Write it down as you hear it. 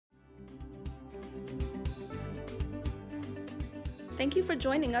Thank you for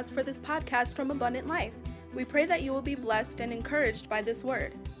joining us for this podcast from Abundant Life. We pray that you will be blessed and encouraged by this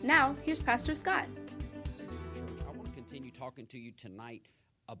word. Now, here's Pastor Scott. Church, I want to continue talking to you tonight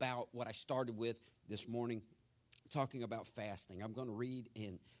about what I started with this morning, talking about fasting. I'm going to read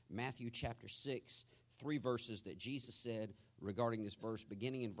in Matthew chapter 6, 3 verses that Jesus said regarding this verse,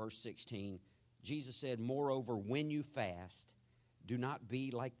 beginning in verse 16. Jesus said, "Moreover, when you fast, do not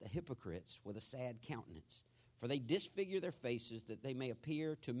be like the hypocrites with a sad countenance, for they disfigure their faces that they may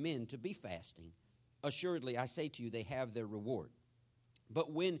appear to men to be fasting. Assuredly, I say to you, they have their reward.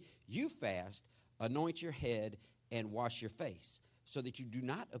 But when you fast, anoint your head and wash your face, so that you do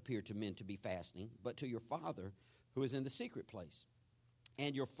not appear to men to be fasting, but to your Father who is in the secret place.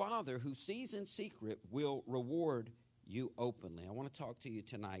 And your Father who sees in secret will reward you openly." I want to talk to you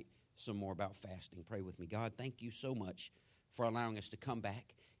tonight some more about fasting. Pray with me. God, thank you so much for allowing us to come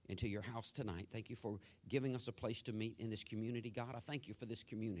back into your house tonight. Thank you for giving us a place to meet in this community. God, I thank you for this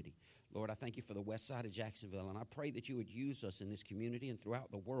community. Lord, I thank you for the west side of Jacksonville, and I pray that you would use us in this community and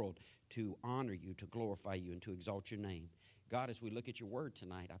throughout the world to honor you, to glorify you, and to exalt your name. God, as we look at your word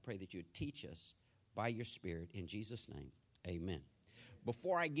tonight, I pray that you would teach us by your Spirit. In Jesus' name, amen.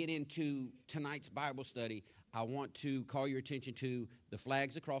 Before I get into tonight's Bible study, I want to call your attention to the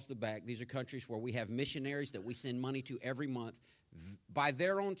flags across the back. These are countries where we have missionaries that we send money to every month. By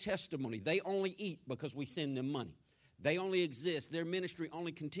their own testimony, they only eat because we send them money. They only exist. Their ministry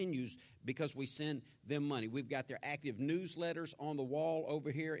only continues because we send them money. We've got their active newsletters on the wall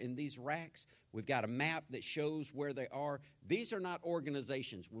over here in these racks. We've got a map that shows where they are. These are not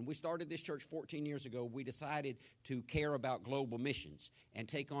organizations. When we started this church 14 years ago, we decided to care about global missions and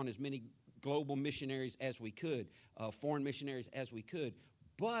take on as many global missionaries as we could, foreign missionaries as we could,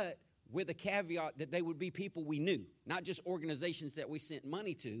 but with a caveat that they would be people we knew, not just organizations that we sent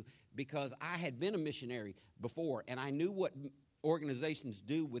money to, because I had been a missionary before, and I knew what organizations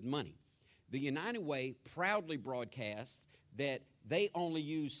do with money. The United Way proudly broadcasts that they only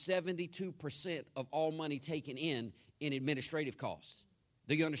use 72% of all money taken in administrative costs.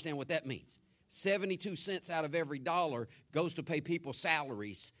 Do you understand what that means? 72 cents out of every dollar goes to pay people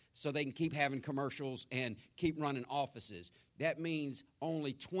salaries so they can keep having commercials and keep running offices. That means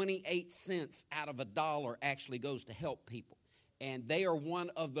only 28 cents out of a dollar actually goes to help people. And they are one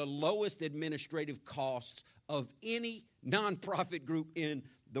of the lowest administrative costs of any nonprofit group in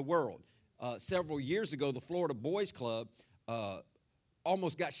the world. Several years ago, the Florida Boys Club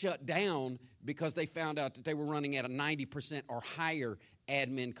almost got shut down because they found out that they were running at a 90% or higher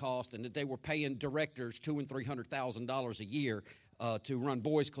admin cost, and that they were paying directors $200,000 and $300,000 a year to run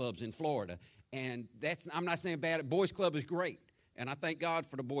boys clubs in Florida. And I'm not saying bad. Boys Club is great, and I thank God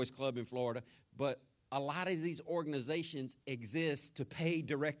for the Boys Club in Florida. But a lot of these organizations exist to pay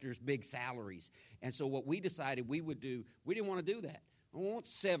directors big salaries. And so what we decided we would do, we didn't want to do that. I want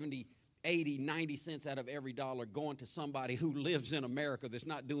 70, 80, 90 cents out of every dollar going to somebody who lives in America that's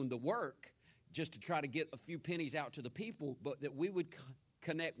not doing the work just to try to get a few pennies out to the people, but that we would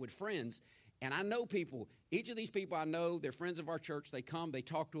connect with friends. And I know people, each of these people I know, they're friends of our church. They come, they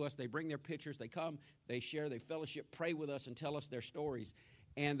talk to us, they bring their pictures, they come, they share, they fellowship, pray with us, and tell us their stories.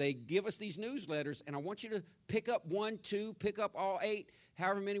 And they give us these newsletters, and I want you to pick up 1, 2, pick up all 8,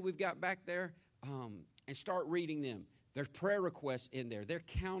 however many we've got back there, and start reading them. There's prayer requests in there. They're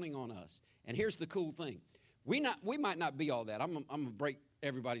counting on us. And here's the cool thing. We might not be all that. I'm going to break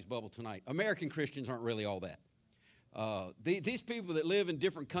everybody's bubble tonight. American Christians aren't really all that. These people that live in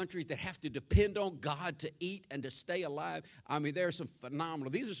different countries that have to depend on God to eat and to stay alive, I mean, these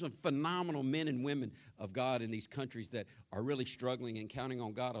are some phenomenal men and women of God in these countries that are really struggling and counting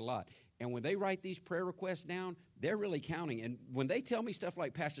on God a lot. And when they write these prayer requests down, they're really counting. And when they tell me stuff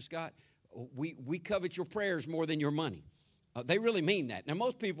like, "Pastor Scott, we covet your prayers more than your money," they really mean that. Now,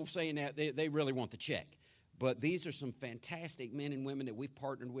 most people saying that, they really want the check. But these are some fantastic men and women that we've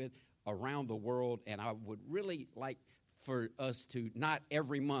partnered with around the world, and I would really like for us to not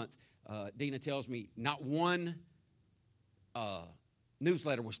every month, Dina tells me, not one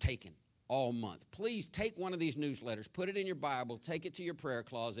newsletter was taken all month. Please take one of these newsletters, put it in your Bible, take it to your prayer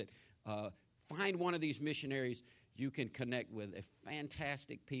closet, find one of these missionaries you can connect with. They're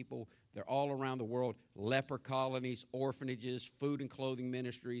fantastic people. They're all around the world. Leper colonies, orphanages, food and clothing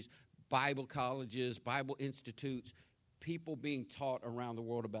ministries, Bible colleges, Bible institutes, people being taught around the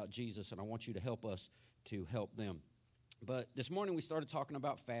world about Jesus, and I want you to help us to help them. But this morning we started talking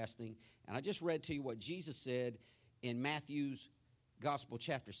about fasting, and I just read to you what Jesus said in Matthew's Gospel,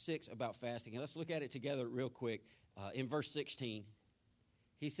 chapter 6, about fasting. And let's look at it together real quick. In verse 16,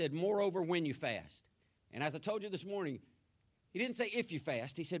 he said, "Moreover, when you fast." And as I told you this morning, he didn't say if you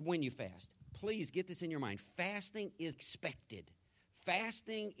fast, he said when you fast. Please get this in your mind. Fasting is expected.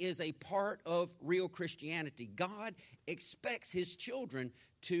 Fasting is a part of real Christianity. God expects his children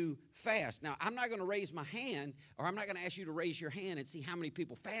to fast. Now, I'm not going to raise my hand, or I'm not going to ask you to raise your hand and see how many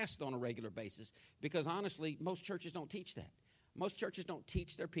people fast on a regular basis, because honestly, most churches don't teach that. Most churches don't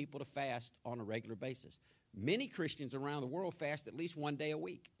teach their people to fast on a regular basis. Many Christians around the world fast at least one day a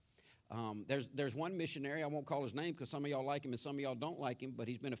week. There's one missionary, I won't call his name because some of y'all like him and some of y'all don't like him, but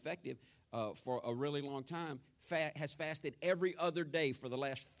he's been effective for a really long time, has fasted every other day for the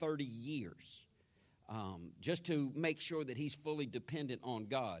last 30 years. Just to make sure that he's fully dependent on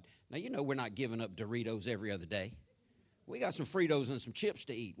God. Now, you know we're not giving up Doritos every other day. We got some Fritos and some chips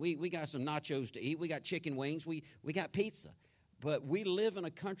to eat. We got some nachos to eat. We got chicken wings. We got pizza. But we live in a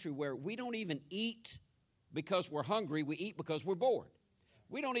country where we don't even eat because we're hungry. We eat because we're bored.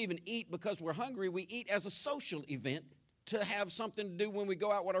 We don't even eat because we're hungry. We eat as a social event to have something to do when we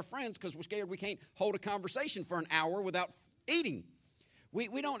go out with our friends because we're scared we can't hold a conversation for an hour without eating.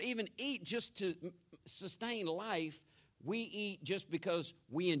 We don't even eat just to sustain life. We eat just because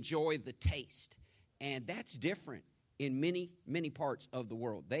we enjoy the taste. And that's different in many, many parts of the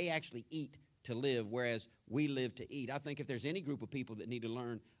world. They actually eat to live, whereas we live to eat. I think if there's any group of people that need to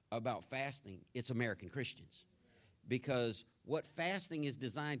learn about fasting, it's American Christians. Because what fasting is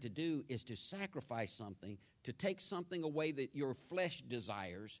designed to do is to sacrifice something, to take something away that your flesh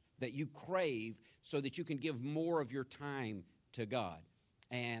desires, that you crave, so that you can give more of your time to God.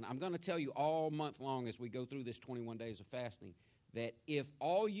 And I'm going to tell you all month long as we go through this 21 days of fasting, that if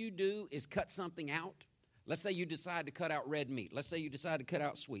all you do is cut something out, let's say you decide to cut out red meat. Let's say you decide to cut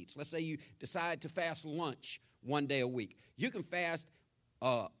out sweets. Let's say you decide to fast lunch one day a week. You can fast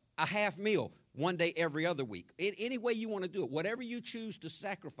a half meal one day every other week. Any way you want to do it, whatever you choose to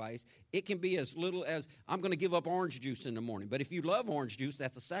sacrifice, it can be as little as, I'm going to give up orange juice in the morning. But if you love orange juice,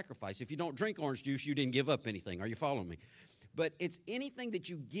 that's a sacrifice. If you don't drink orange juice, you didn't give up anything. Are you following me? But it's anything that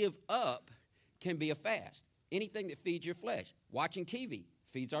you give up can be a fast. Anything that feeds your flesh. Watching TV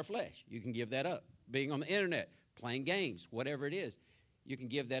feeds our flesh. You can give that up. Being on the internet, playing games, whatever it is, you can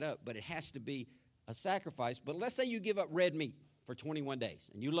give that up. But it has to be a sacrifice. But let's say you give up red meat for 21 days.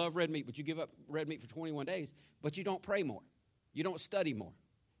 And you love red meat, but you give up red meat for 21 days, but you don't pray more. You don't study more.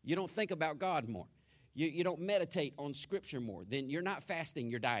 You don't think about God more. You don't meditate on Scripture more. Then you're not fasting,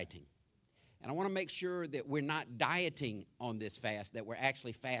 you're dieting. And I want to make sure that we're not dieting on this fast, that we're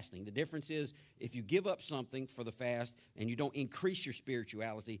actually fasting. The difference is if you give up something for the fast and you don't increase your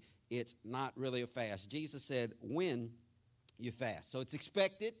spirituality, it's not really a fast. Jesus said, when you fast. So it's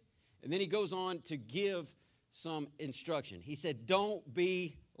expected. And then he goes on to give some instruction. He said, don't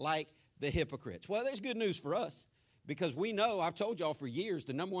be like the hypocrites. Well, there's good news for us because we know, I've told y'all for years,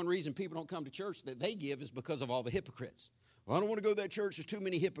 the number one reason people don't come to church that they give is because of all the hypocrites. Well, I don't want to go to that church. There's too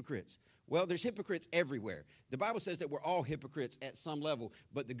many hypocrites. Well, there's hypocrites everywhere. The Bible says that we're all hypocrites at some level.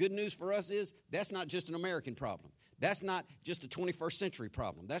 But the good news for us is that's not just an American problem. That's not just a 21st century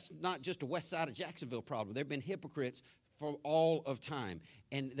problem. That's not just a west side of Jacksonville problem. There have been hypocrites for all of time.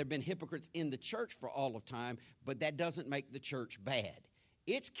 And there have been hypocrites in the church for all of time, but that doesn't make the church bad.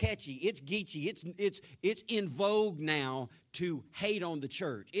 It's catchy, it's geeky, it's in vogue now to hate on the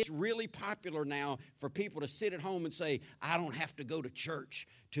church. It's really popular now for people to sit at home and say, I don't have to go to church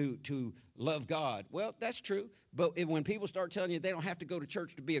to love God. Well, that's true, but when people start telling you they don't have to go to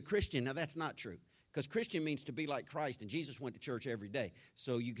church to be a Christian, now that's not true. Because Christian means to be like Christ, and Jesus went to church every day.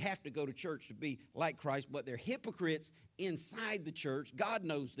 So you have to go to church to be like Christ, but they're hypocrites inside the church. God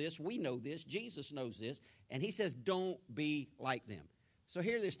knows this, we know this, Jesus knows this, and he says don't be like them. So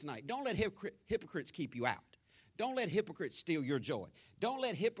hear this tonight. Don't let hypocrites keep you out. Don't let hypocrites steal your joy. Don't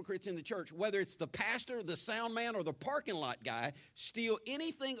let hypocrites in the church, whether it's the pastor, the sound man, or the parking lot guy, steal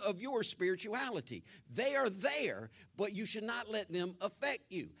anything of your spirituality. They are there, but you should not let them affect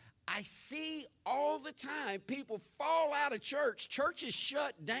you. I see all the time people fall out of church. Churches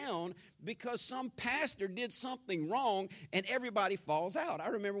shut down because some pastor did something wrong and everybody falls out. I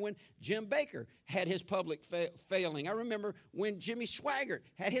remember when Jim Bakker had his public failing. I remember when Jimmy Swaggart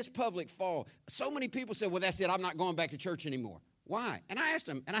had his public fall. So many people said, well, that's it. I'm not going back to church anymore. Why? And I asked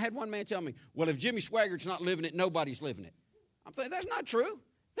him, and I had one man tell me, well, if Jimmy Swaggart's not living it, nobody's living it. I'm thinking, that's not true.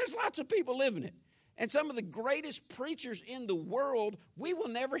 There's lots of people living it. And some of the greatest preachers in the world we will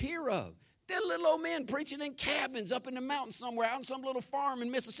never hear of. They're little old men preaching in cabins up in the mountains somewhere, out on some little farm in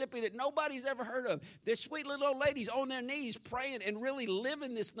Mississippi that nobody's ever heard of. They're sweet little old ladies on their knees praying and really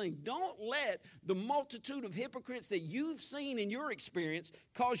living this thing. Don't let the multitude of hypocrites that you've seen in your experience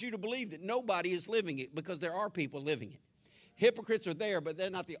cause you to believe that nobody is living it, because there are people living it. Hypocrites are there, but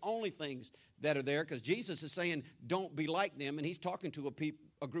they're not the only things that are there, because Jesus is saying don't be like them, and he's talking to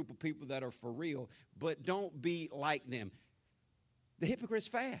a group of people that are for real, but don't be like them. the hypocrites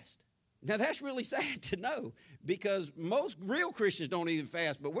fast. Now, that's really sad to know because most real Christians don't even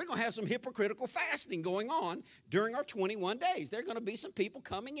fast, but we're going to have some hypocritical fasting going on during our 21 days. There are going to be some people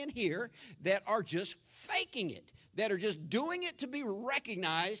coming in here that are just faking it, that are just doing it to be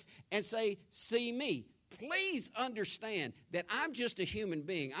recognized and say, see me. Please understand that I'm just a human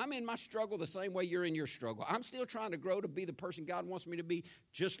being. I'm in my struggle the same way you're in your struggle. I'm still trying to grow to be the person God wants me to be,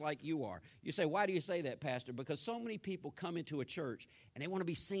 just like you are. You say, why do you say that, Pastor? Because so many people come into a church and they want to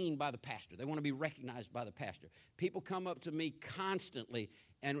be seen by the pastor. They want to be recognized by the pastor. People come up to me constantly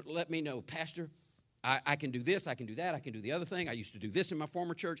and let me know, Pastor, I can do this, I can do that, I can do the other thing. I used to do this in my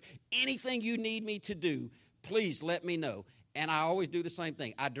former church. Anything you need me to do, please let me know. And I always do the same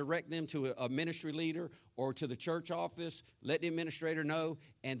thing. I direct them to a ministry leader or to the church office, let the administrator know,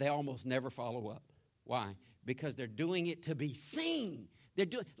 and they almost never follow up. Why? Because they're doing it to be seen.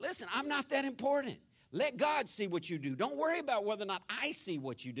 Listen, I'm not that important. Let God see what you do. Don't worry about whether or not I see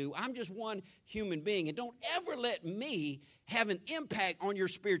what you do. I'm just one human being. And don't ever let me have an impact on your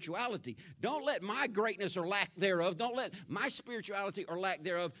spirituality. Don't let my greatness or lack thereof, don't let my spirituality or lack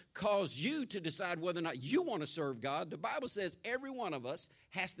thereof cause you to decide whether or not you want to serve God. The Bible says every one of us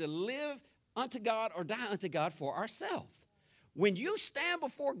has to live unto God or die unto God for ourselves. When you stand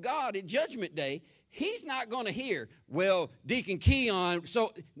before God at Judgment Day, He's not going to hear, well, Deacon Keon,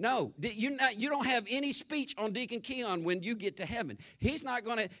 so no, you don't have any speech on Deacon Keon when you get to heaven. He's not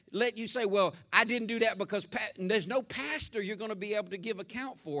going to let you say, well, I didn't do that because there's no pastor you're going to be able to give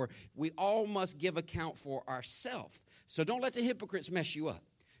account for. We all must give account for ourselves. So don't let the hypocrites mess you up.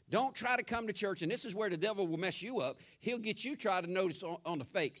 Don't try to come to church, and this is where the devil will mess you up. He'll get you to try to notice on the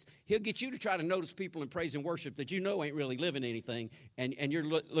fakes. He'll get you to try to notice people in praise and worship that you know ain't really living anything, and you're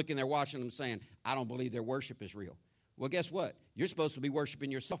looking there watching them saying, I don't believe their worship is real. Well, guess what? You're supposed to be worshiping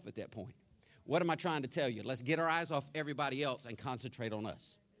yourself at that point. What am I trying to tell you? Let's get our eyes off everybody else and concentrate on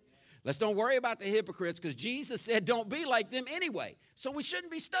us. Let's don't worry about the hypocrites because Jesus said don't be like them anyway. So we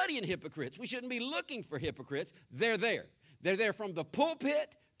shouldn't be studying hypocrites. We shouldn't be looking for hypocrites. They're there. They're there from the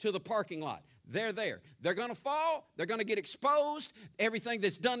pulpit to the parking lot. They're there. They're going to fall. They're going to get exposed. Everything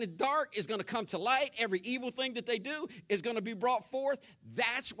that's done in dark is going to come to light. Every evil thing that they do is going to be brought forth.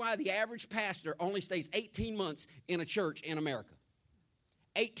 That's why the average pastor only stays 18 months in a church in America.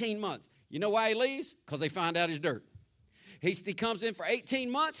 18 months. You know why he leaves? Because they find out his dirt. He comes in for 18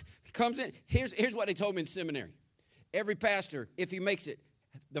 months. He comes in. Here's what they told me in seminary. Every pastor, if he makes it,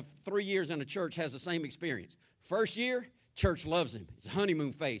 the 3 years in a church has the same experience. First year, church loves him. It's a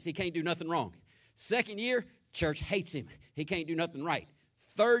honeymoon phase. He can't do nothing wrong. Second year, church hates him. He can't do nothing right.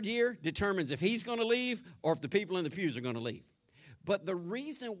 Third year determines if he's going to leave or if the people in the pews are going to leave. But the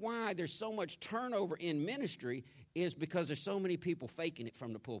reason why there's so much turnover in ministry is because there's so many people faking it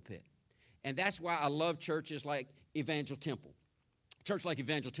from the pulpit. And that's why I love churches like Evangel Temple. Church like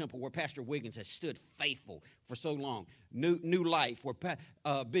Evangel Temple, where Pastor Wiggins has stood faithful for so long. New Life, where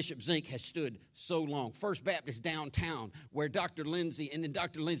Bishop Zink has stood so long. First Baptist Downtown, where Dr. Lindsay and then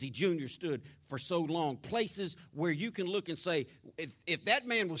Dr. Lindsay Jr. stood for so long. Places where you can look and say, if that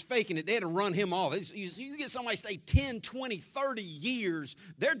man was faking it, they'd have run him off. You get somebody stay 10, 20, 30 years,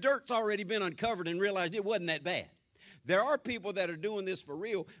 their dirt's already been uncovered and realized it wasn't that bad. There are people that are doing this for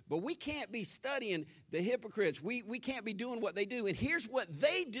real, but we can't be studying the hypocrites. We can't be doing what they do. And here's what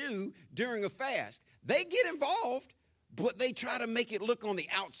they do during a fast. They get involved, but they try to make it look on the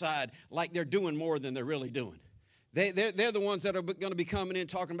outside like they're doing more than they're really doing. They're the ones that are going to be coming in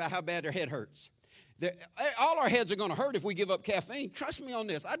talking about how bad their head hurts. All our heads are going to hurt if we give up caffeine. Trust me on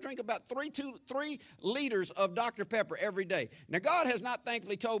this. I drink about 3 liters of Dr. Pepper every day. Now, God has not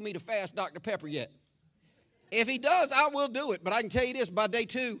thankfully told me to fast Dr. Pepper yet. If he does, I will do it. But I can tell you this, by day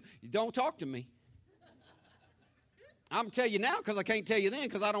 2, you don't talk to me. I'm going to tell you now because I can't tell you then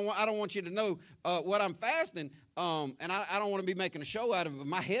because I don't want you to know what I'm fasting. And I don't want to be making a show out of it. But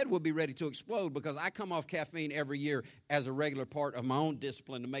my head will be ready to explode because I come off caffeine every year as a regular part of my own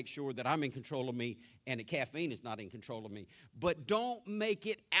discipline to make sure that I'm in control of me and that caffeine is not in control of me. But don't make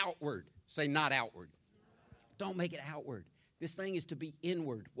it outward. Say not outward. Don't make it outward. This thing is to be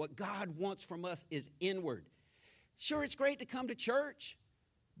inward. What God wants from us is inward. Sure, it's great to come to church,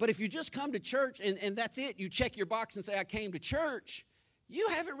 but if you just come to church and that's it, you check your box and say, I came to church, you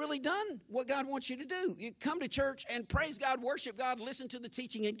haven't really done what God wants you to do. You come to church and praise God, worship God, listen to the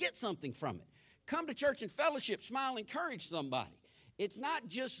teaching, and get something from it. Come to church and fellowship, smile, encourage somebody. It's not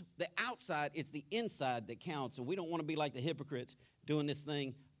just the outside, it's the inside that counts, and we don't want to be like the hypocrites doing this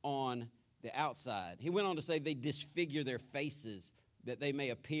thing on the outside. He went on to say they disfigure their faces that they may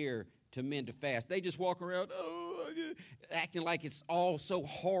appear to men to fast. They just walk around, acting like it's all so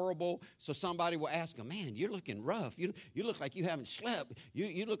horrible. So somebody will ask them, man, you're looking rough. You look like you haven't slept.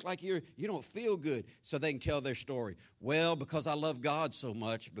 You look like you don't feel good. So they can tell their story. Well, because I love God so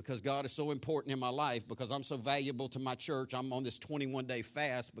much, because God is so important in my life, because I'm so valuable to my church, I'm on this 21-day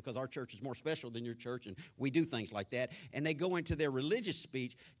fast because our church is more special than your church, and we do things like that. And they go into their religious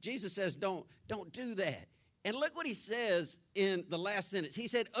speech. Jesus says, don't do that. And look what he says in the last sentence. He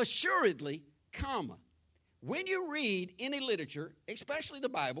said, assuredly, comma. When you read any literature, especially the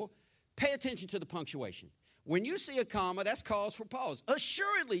Bible, pay attention to the punctuation. When you see a comma, that's cause for pause.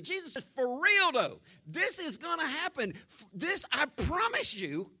 Assuredly, Jesus says, for real though, this is going to happen. This, I promise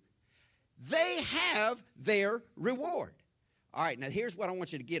you, they have their reward. All right, now here's what I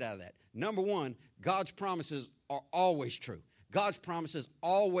want you to get out of that. Number one, God's promises are always true. God's promises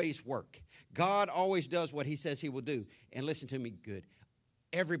always work. God always does what he says he will do. And listen to me good.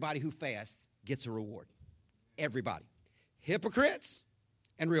 Everybody who fasts gets a reward. Everybody. Hypocrites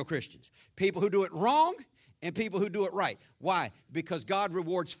and real Christians. People who do it wrong and people who do it right. Why? Because God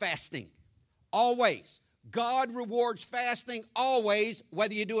rewards fasting. Always. God rewards fasting always,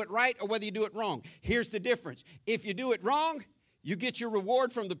 whether you do it right or whether you do it wrong. Here's the difference. If you do it wrong, you get your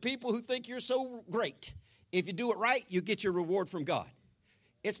reward from the people who think you're so great. If you do it right, you get your reward from God.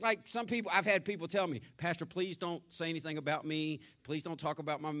 It's like some people, I've had people tell me, Pastor, please don't say anything about me. Please don't talk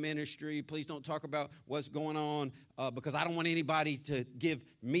about my ministry. Please don't talk about what's going on because I don't want anybody to give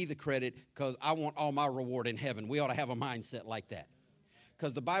me the credit because I want all my reward in heaven. We ought to have a mindset like that.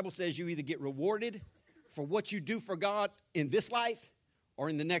 Because the Bible says you either get rewarded for what you do for God in this life or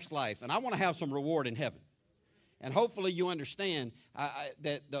in the next life. And I want to have some reward in heaven. And hopefully you understand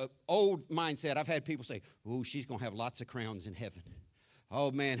that the old mindset, I've had people say, oh, she's going to have lots of crowns in heaven. Oh,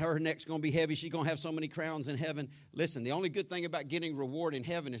 man, her neck's going to be heavy. She's going to have so many crowns in heaven. Listen, the only good thing about getting reward in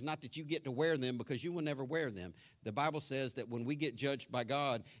heaven is not that you get to wear them because you will never wear them. The Bible says that when we get judged by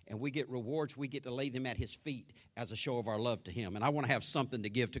God and we get rewards, we get to lay them at his feet as a show of our love to him. And I want to have something to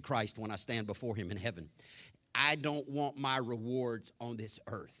give to Christ when I stand before him in heaven. I don't want my rewards on this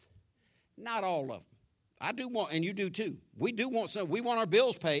earth. Not all of them. I do want, and you do too. We do want some. We want our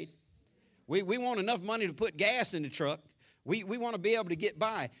bills paid. We want enough money to put gas in the truck. We want to be able to get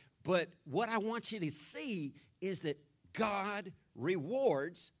by. But what I want you to see is that God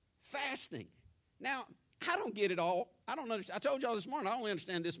rewards fasting. Now, I don't get it all. I don't understand. I told y'all this morning, I only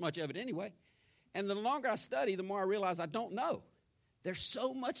understand this much of it anyway. And the longer I study, the more I realize I don't know. There's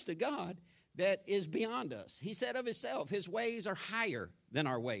so much to God that is beyond us. He said of himself, his ways are higher than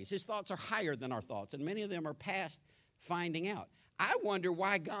our ways. His thoughts are higher than our thoughts, and many of them are past finding out. I wonder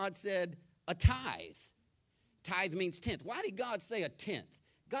why God said a tithe. Tithe means tenth. Why did God say a tenth?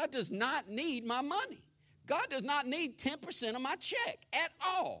 God does not need my money. God does not need 10% of my check at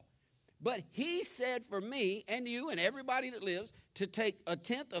all. But he said for me and you and everybody that lives to take a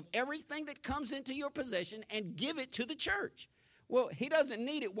tenth of everything that comes into your possession and give it to the church. Well, he doesn't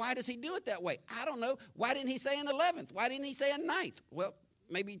need it. Why does he do it that way? I don't know. Why didn't he say an 11th? Why didn't he say a 9th? Well,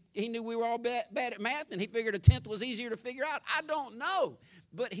 maybe he knew we were all bad at math and he figured a 10th was easier to figure out. I don't know.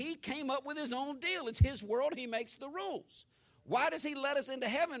 But he came up with his own deal. It's his world. He makes the rules. Why does he let us into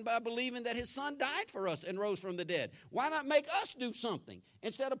heaven by believing that his son died for us and rose from the dead? Why not make us do something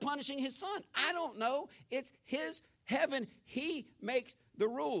instead of punishing his son? I don't know. It's his heaven. He makes the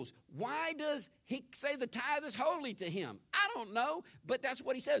rules. Why does he say the tithe is holy to him? I don't know, but that's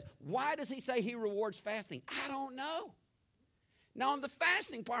what he says. Why does he say he rewards fasting? I don't know. Now, on the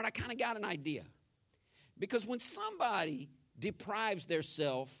fasting part, I kind of got an idea. Because when somebody deprives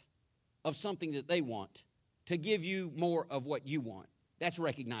theirself of something that they want to give you more of what you want, that's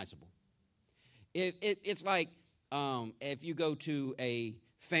recognizable. It's like if you go to a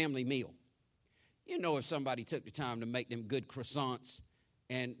family meal. You know if somebody took the time to make them good croissants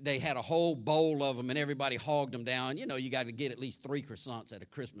and they had a whole bowl of them and everybody hogged them down. You know you got to get at least 3 croissants at a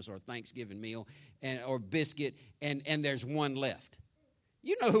Christmas or a Thanksgiving meal or biscuit, and there's one left.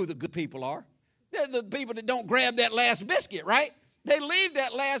 You know who the good people are. They're the people that don't grab that last biscuit, right? They leave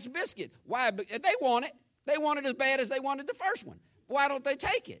that last biscuit. Why? They want it. They want it as bad as they wanted the first one. Why don't they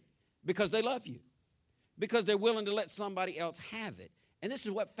take it? Because they love you. Because they're willing to let somebody else have it. And this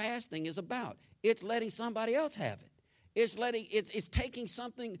is what fasting is about. It's letting somebody else have it. It's taking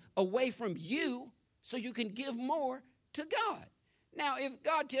something away from you so you can give more to God. Now, if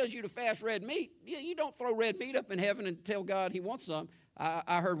God tells you to fast red meat, you don't throw red meat up in heaven and tell God he wants some.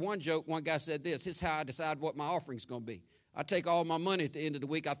 I heard one joke. One guy said this is how I decide what my offering's going to be. I take all my money at the end of the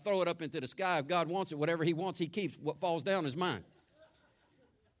week. I throw it up into the sky. If God wants it, whatever he wants, he keeps. What falls down is mine.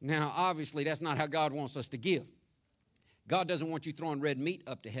 Now, obviously, that's not how God wants us to give. God doesn't want you throwing red meat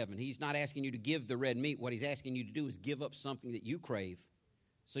up to heaven. He's not asking you to give the red meat. What he's asking you to do is give up something that you crave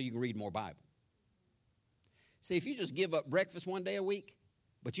so you can read more Bible. See, if you just give up breakfast one day a week,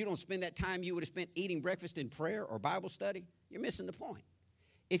 but you don't spend that time you would have spent eating breakfast in prayer or Bible study, you're missing the point.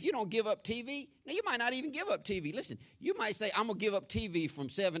 If you don't give up TV, now you might not even give up TV. Listen, you might say, I'm going to give up TV from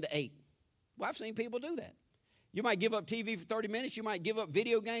 7 to 8. Well, I've seen people do that. You might give up TV for 30 minutes. You might give up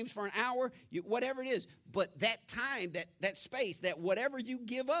video games for an hour, whatever it is. But that time, that space, that whatever you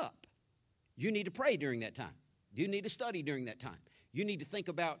give up, you need to pray during that time. You need to study during that time. You need to think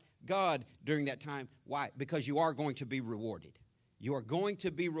about God during that time. Why? Because you are going to be rewarded. You are going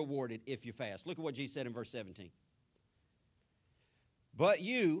to be rewarded if you fast. Look at what Jesus said in verse 17. But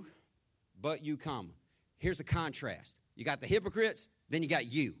you, comma. Here's a contrast. You got the hypocrites, then you got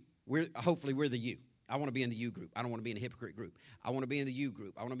you. Hopefully we're the you. I want to be in the you group. I don't want to be in the hypocrite group. I want to be in the you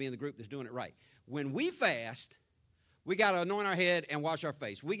group. I want to be in the group that's doing it right. When we fast, we got to anoint our head and wash our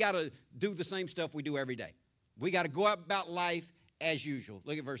face. We got to do the same stuff we do every day. We got to go about life as usual.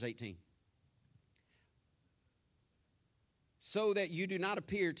 Look at verse 18. So that you do not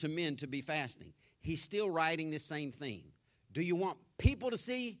appear to men to be fasting. He's still writing the same theme. Do you want people to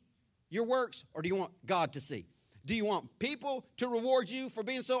see your works, or do you want God to see? Do you want people to reward you for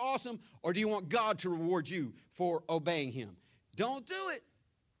being so awesome, or do you want God to reward you for obeying him? Don't do it.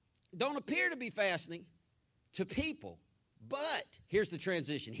 Don't appear to be fasting to people. But here's the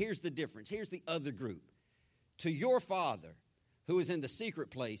transition. Here's the difference. Here's the other group. To your Father who is in the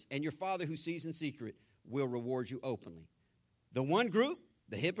secret place, and your Father who sees in secret will reward you openly. The one group,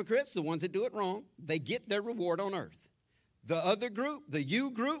 the hypocrites, the ones that do it wrong, they get their reward on earth. The other group, the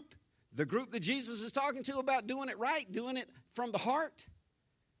you group, the group that Jesus is talking to about doing it right, doing it from the heart,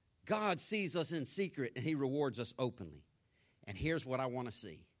 God sees us in secret and he rewards us openly. And here's what I want to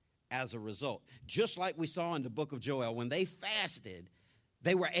see as a result. Just like we saw in the book of Joel, when they fasted,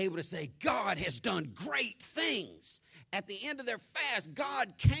 they were able to say, God has done great things. At the end of their fast,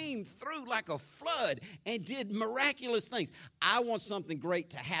 God came through like a flood and did miraculous things. I want something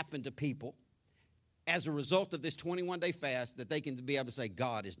great to happen to people as a result of this 21-day fast, that they can be able to say,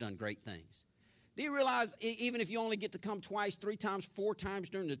 God has done great things. Do you realize even if you only get to come twice, 3 times, 4 times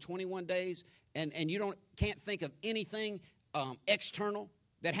during the 21 days, and you can't think of anything external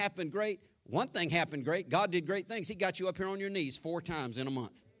that happened great, one thing happened great. God did great things. He got you up here on your knees 4 times in a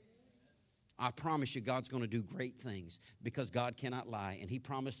month. I promise you God's going to do great things because God cannot lie, and he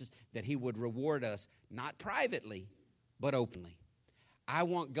promises that he would reward us, not privately, but openly. I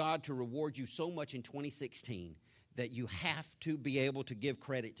want God to reward you so much in 2016 that you have to be able to give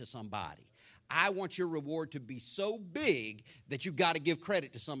credit to somebody. I want your reward to be so big that you got to give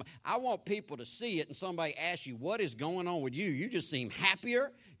credit to somebody. I want people to see it and somebody asks you, what is going on with you? You just seem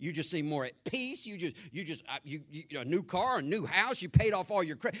happier. You just seem more at peace. You a new car, a new house. You paid off all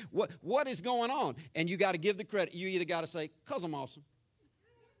your credit. What is going on? And you got to give the credit. You either got to say, because I'm awesome.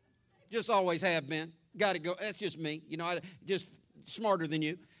 Just always have been. Got to go. That's just me. I just smarter than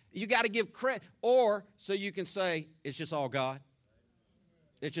you. You got to give credit. Or so you can say, it's just all God.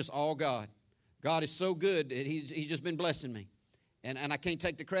 It's just all God. God is so good that he's just been blessing me. And I can't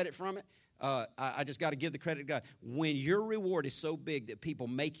take the credit from it. I just got to give the credit to God. When your reward is so big that people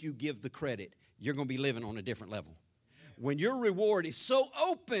make you give the credit, you're going to be living on a different level. When your reward is so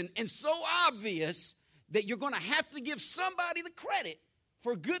open and so obvious that you're going to have to give somebody the credit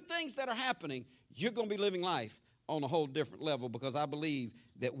for good things that are happening, you're going to be living life on a whole different level, because I believe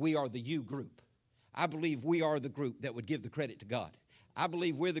that we are the you group. I believe we are the group that would give the credit to God. I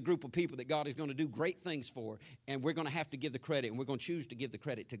believe we're the group of people that God is going to do great things for, and we're going to have to give the credit, and we're going to choose to give the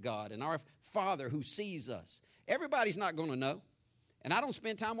credit to God. And our Father who sees us, everybody's not going to know. And I don't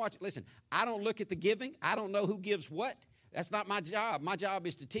spend time watching. Listen, I don't look at the giving. I don't know who gives what. That's not my job. My job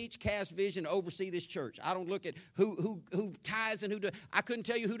is to teach, cast vision, oversee this church. I don't look at who tithes and who does. I couldn't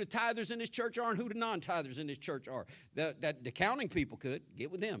tell you who the tithers in this church are and who the non-tithers in this church are. The accounting people could. Get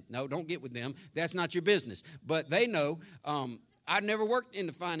with them. No, don't get with them. That's not your business. But they know. I've never worked in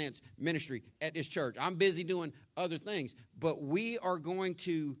the finance ministry at this church. I'm busy doing other things. But we are going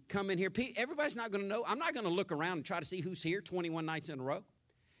to come in here. Everybody's not going to know. I'm not going to look around and try to see who's here 21 nights in a row.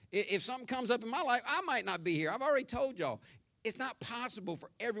 If something comes up in my life, I might not be here. I've already told y'all, it's not possible for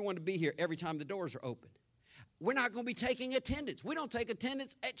everyone to be here every time the doors are open. We're not going to be taking attendance. We don't take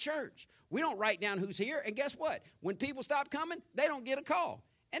attendance at church. We don't write down who's here. And guess what? When people stop coming, they don't get a call.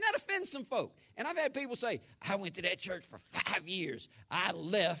 And that offends some folk. And I've had people say, I went to that church for 5 years. I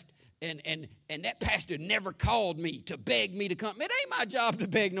left, and that pastor never called me to beg me to come. It ain't my job to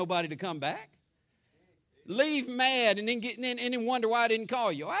beg nobody to come back. Leave mad and then wonder why I didn't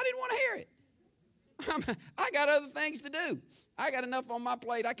call you. I didn't want to hear it. I got other things to do. I got enough on my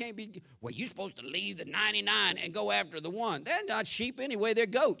plate. I can't be, well, you're supposed to leave the 99 and go after the one. They're not sheep anyway. They're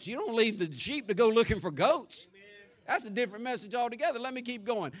goats. You don't leave the sheep to go looking for goats. That's a different message altogether. Let me keep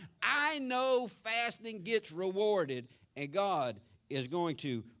going. I know fasting gets rewarded, and God is going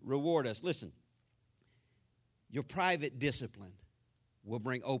to reward us. Listen, your private discipline will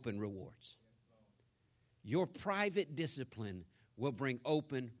bring open rewards. Your private discipline will bring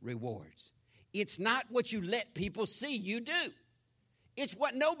open rewards. It's not what you let people see you do. It's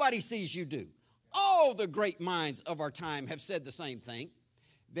what nobody sees you do. All the great minds of our time have said the same thing,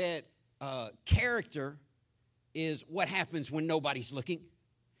 that character is what happens when nobody's looking.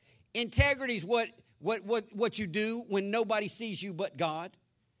 Integrity is what you do when nobody sees you but God.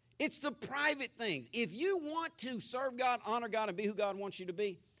 It's the private things. If you want to serve God, honor God, and be who God wants you to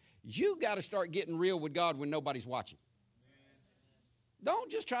be, you got to start getting real with God when nobody's watching.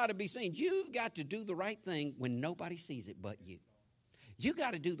 Don't just try to be seen. You've got to do the right thing when nobody sees it but you. You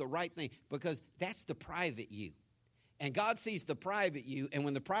got to do the right thing because that's the private you. And God sees the private you, and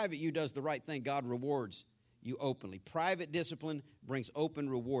when the private you does the right thing, God rewards you openly. Private discipline brings open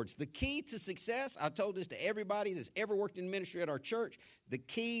rewards. The key to success, I've told this to everybody that's ever worked in ministry at our church, the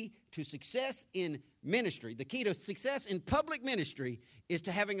key to success in ministry, the key to success in public ministry is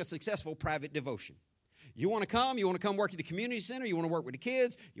to having a successful private devotion. You want to come work at the community center, you want to work with the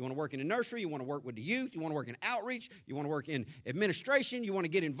kids, you want to work in the nursery, you want to work with the youth, you want to work in outreach, you want to work in administration, you want to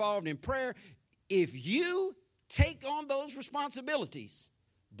get involved in prayer. If you take on those responsibilities,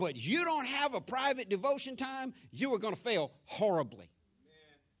 but you don't have a private devotion time, you are going to fail horribly.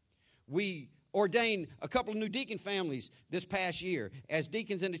 Amen. We ordained a couple of new deacon families this past year as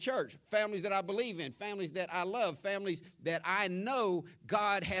deacons in the church, families that I believe in, families that I love, families that I know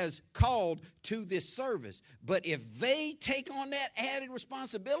God has called to this service. But if they take on that added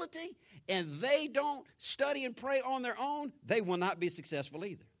responsibility and they don't study and pray on their own, they will not be successful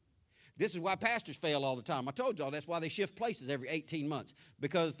either. This is why pastors fail all the time. I told y'all that's why they shift places every 18 months,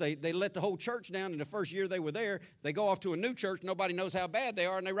 because they let the whole church down in the first year they were there. They go off to a new church. Nobody knows how bad they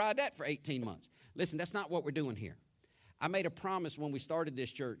are, and they ride that for 18 months. Listen, that's not what we're doing here. I made a promise when we started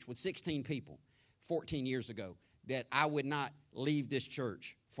this church with 16 people 14 years ago that I would not leave this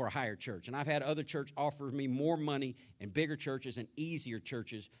church for a higher church. And I've had other churches offer me more money and bigger churches and easier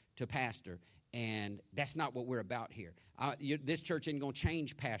churches to pastor. And that's not what we're about here. This church isn't going to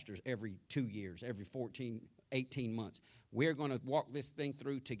change pastors every 2 years, every 14, 18 months. We're going to walk this thing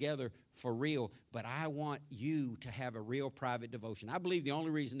through together for real, but I want you to have a real private devotion. I believe the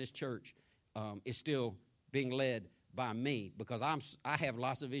only reason this church is still being led by me, because I have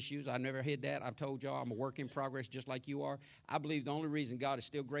lots of issues. I never hid that. I've told y'all I'm a work in progress just like you are. I believe the only reason God has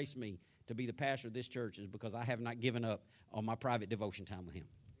still graced me to be the pastor of this church is because I have not given up on my private devotion time with him.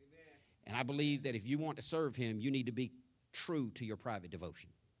 And I believe that if you want to serve him, you need to be true to your private devotion.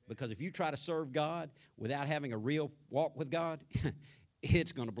 Because if you try to serve God without having a real walk with God,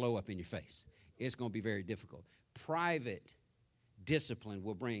 it's going to blow up in your face. It's going to be very difficult. Private discipline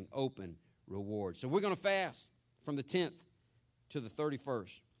will bring open rewards. So we're going to fast from the 10th to the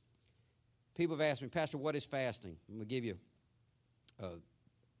 31st. People have asked me, Pastor, what is fasting? I'm going to give you a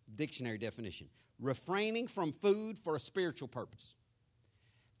dictionary definition. Refraining from food for a spiritual purpose.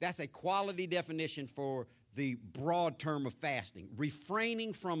 That's a quality definition for the broad term of fasting.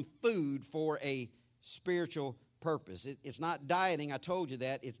 Refraining from food for a spiritual purpose. It's not dieting, I told you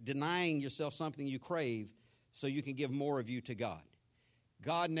that. It's denying yourself something you crave so you can give more of you to God.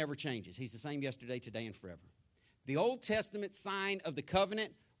 God never changes. He's the same yesterday, today, and forever. The Old Testament sign of the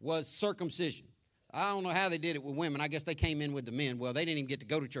covenant was circumcision. I don't know how they did it with women. I guess they came in with the men. Well, they didn't even get to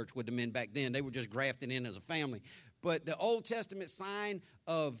go to church with the men back then. They were just grafted in as a family. But the Old Testament sign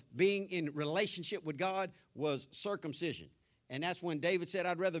of being in relationship with God was circumcision. And that's when David said,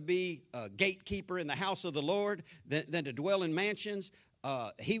 I'd rather be a gatekeeper in the house of the Lord than to dwell in mansions.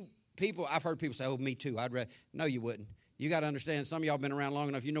 I've heard people say, oh, me too. No, you wouldn't. You got to understand, some of y'all been around long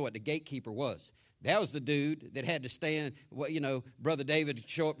enough, you know what the gatekeeper was. That was the dude that had to stand, Brother David would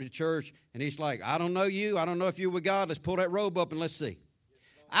show up to church, and he's like, I don't know you. I don't know if you're with God. Let's pull that robe up and let's see.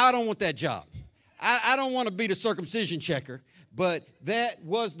 I don't want that job. I don't want to be the circumcision checker, but that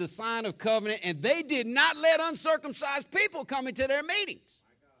was the sign of covenant, and they did not let uncircumcised people come into their meetings.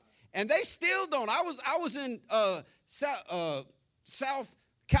 And they still don't. I was in South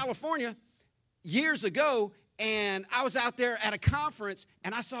California years ago, and I was out there at a conference,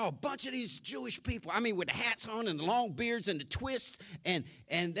 and I saw a bunch of these Jewish people, with the hats on and the long beards and the twists, and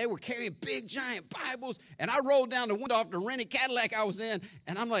they were carrying big, giant Bibles, and I rolled down the window off the rented Cadillac I was in,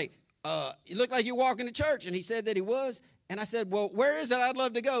 and I'm like, it looked like you're walking to church. And he said that he was, And I said, well, where is it? I'd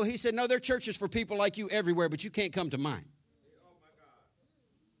love to go. He said, no, there are churches for people like you everywhere, but you can't come to mine.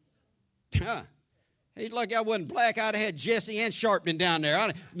 Huh. He's like, I wasn't black. I'd have had Jesse and Sharpton down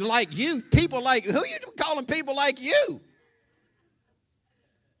there. Like you, people like, who you calling people like you?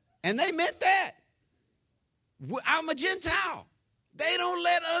 And they meant that. I'm a Gentile. They don't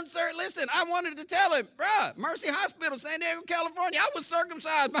let uncertain. Listen, I wanted to tell him, bruh, Mercy Hospital, San Diego, California, I was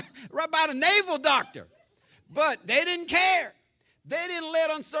circumcised right by the naval doctor. But they didn't care. They didn't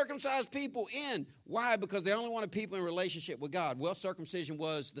let uncircumcised people in. Why? Because they only wanted people in relationship with God. Well, circumcision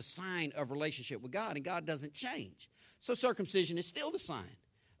was the sign of relationship with God, and God doesn't change. So circumcision is still the sign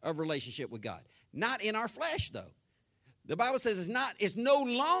of relationship with God. Not in our flesh, though. The Bible says it's no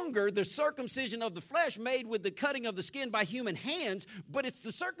longer the circumcision of the flesh made with the cutting of the skin by human hands, but it's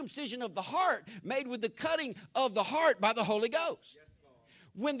the circumcision of the heart made with the cutting of the heart by the Holy Ghost.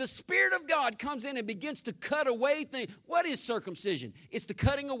 When the Spirit of God comes in and begins to cut away things, what is circumcision? It's the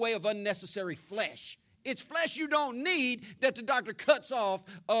cutting away of unnecessary flesh. It's flesh you don't need that the doctor cuts off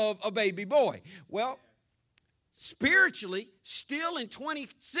of a baby boy. Well, spiritually, still in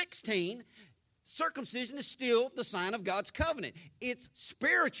 2016, circumcision is still the sign of God's covenant. It's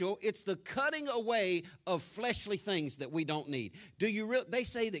spiritual. It's the cutting away of fleshly things that we don't need. They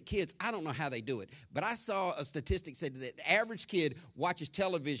say that kids, I don't know how they do it, but I saw a statistic said that the average kid watches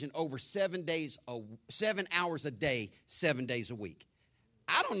television over 7 hours a day, 7 days a week.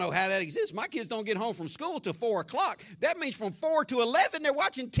 I don't know how that exists. My kids don't get home from school till 4 o'clock. That means from 4 to 11, they're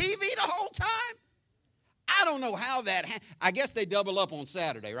watching TV the whole time. I don't know how that I guess they double up on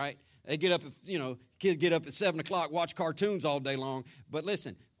Saturday, right? They get up, kids get up at 7 o'clock, watch cartoons all day long. But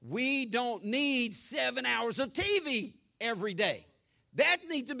listen, we don't need 7 hours of TV every day. That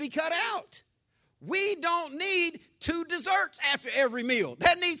needs to be cut out. We don't need 2 desserts after every meal.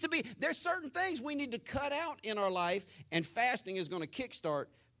 That needs to be, there's certain things we need to cut out in our life, and fasting is going to kickstart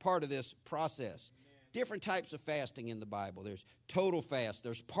part of this process. Different types of fasting in the Bible. There's total fast,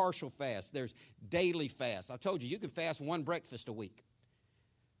 there's partial fast, there's daily fast. I told you can fast 1 breakfast a week.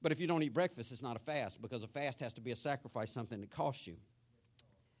 But if you don't eat breakfast, it's not a fast, because a fast has to be a sacrifice, something that costs you.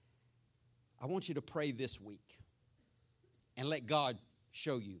 I want you to pray this week and let God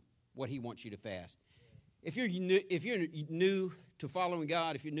show you what he wants you to fast. If you're new to following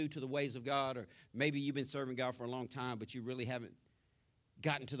God, if you're new to the ways of God, or maybe you've been serving God for a long time, but you really haven't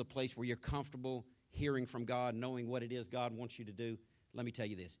gotten to the place where you're comfortable hearing from God, knowing what it is God wants you to do, let me tell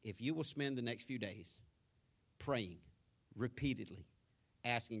you this. If you will spend the next few days praying repeatedly,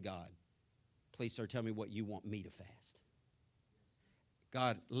 asking God, please, sir, tell me what you want me to fast.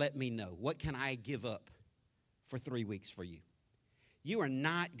 God, let me know. What can I give up for 3 weeks for you? You are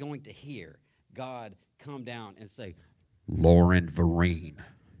not going to hear God come down and say, Lauren Vereen,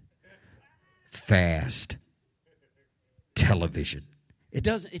 fast television. It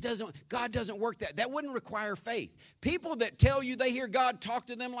doesn't, God doesn't work that. That wouldn't require faith. People that tell you they hear God talk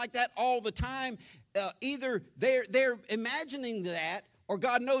to them like that all the time, either they're imagining that, or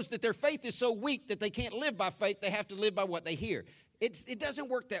God knows that their faith is so weak that they can't live by faith. They have to live by what they hear. It doesn't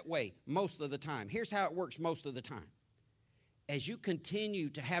work that way most of the time. Here's how it works most of the time. As you continue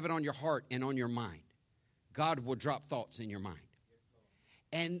to have it on your heart and on your mind, God will drop thoughts in your mind.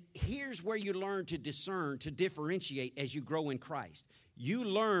 And here's where you learn to discern, to differentiate as you grow in Christ. You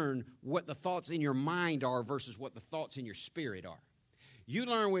learn what the thoughts in your mind are versus what the thoughts in your spirit are. You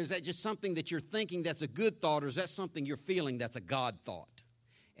learn, is that just something that you're thinking that's a good thought, or is that something you're feeling that's a God thought?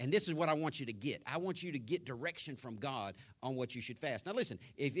 And this is what I want you to get. I want you to get direction from God on what you should fast. Now listen,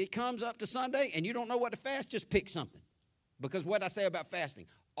 if it comes up to Sunday and you don't know what to fast, just pick something. Because what I say about fasting,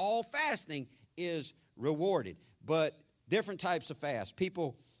 all fasting is rewarded, but different types of fast.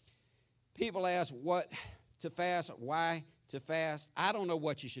 People ask what to fast, why to fast. I don't know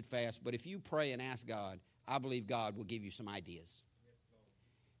what you should fast, but if you pray and ask God, I believe God will give you some ideas.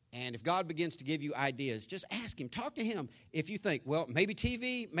 And if God begins to give you ideas, just ask him, talk to him. If you think, well, maybe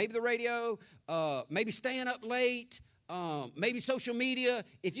TV, maybe the radio, maybe staying up late, maybe social media.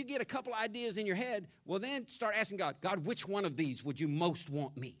 If you get a couple ideas in your head, well, then start asking God, God, which one of these would you most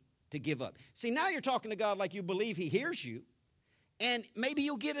want me to give up? See, now you're talking to God like you believe he hears you. And maybe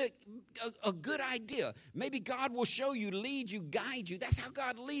you'll get a good idea. Maybe God will show you, lead you, guide you. That's how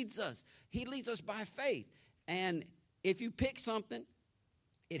God leads us. He leads us by faith. And if you pick something,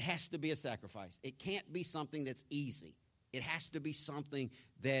 it has to be a sacrifice. It can't be something that's easy. It has to be something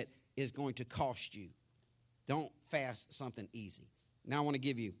that is going to cost you. Don't fast something easy. Now I want to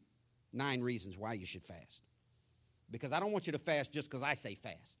give you 9 reasons why you should fast. Because I don't want you to fast just because I say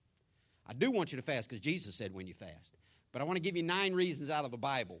fast. I do want you to fast because Jesus said when you fast. But I want to give you 9 reasons out of the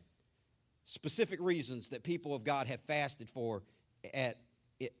Bible specific reasons that people of God have fasted for at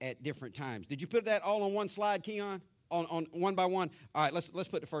different times. Did you put that all on one slide, Keon? On one by one? All right, let's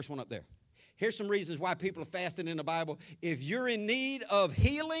put the first one up there. Here's some reasons why people are fasting in the Bible. If you're in need of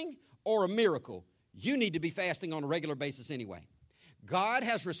healing or a miracle, you need to be fasting on a regular basis anyway. God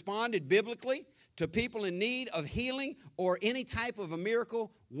has responded biblically to people in need of healing or any type of a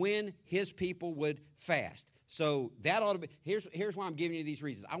miracle when his people would fast. So that ought to be, here's why I'm giving you these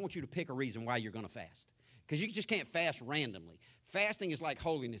reasons. I want you to pick a reason why you're going to fast. Because you just can't fast randomly. Fasting is like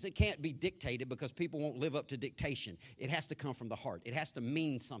holiness. It can't be dictated because people won't live up to dictation. It has to come from the heart. It has to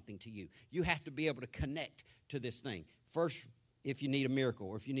mean something to you. You have to be able to connect to this thing. First, if you need a miracle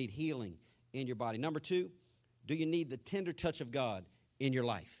or if you need healing in your body. Number two, do you need the tender touch of God in your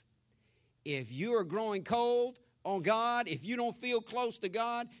life? If you are growing cold on God, if you don't feel close to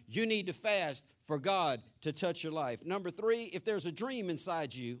God, you need to fast for God to touch your life. Number three, if there's a dream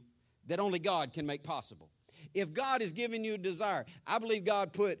inside you that only God can make possible. If God is giving you a desire, I believe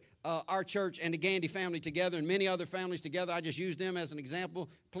God put our church and the Gandy family together and many other families together. I just use them as an example.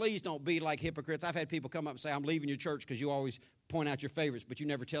 Please don't be like hypocrites. I've had people come up and say, I'm leaving your church because you always point out your favorites, but you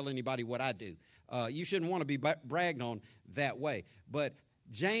never tell anybody what I do. You shouldn't want to be bragged on that way. But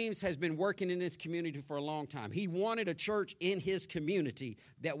James has been working in this community for a long time. He wanted a church in his community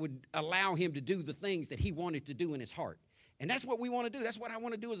that would allow him to do the things that he wanted to do in his heart. And that's what we want to do. That's what I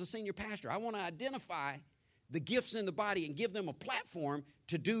want to do as a senior pastor. I want to identify the gifts in the body and give them a platform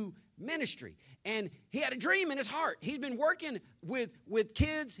to do ministry. And he had a dream in his heart. He's been working with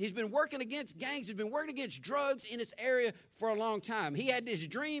kids. He's been working against gangs. He's been working against drugs in this area for a long time. He had this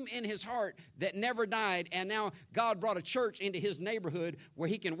dream in his heart that never died, and now God brought a church into his neighborhood where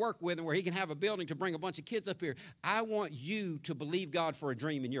he can work with and where he can have a building to bring a bunch of kids up here. I want you to believe God for a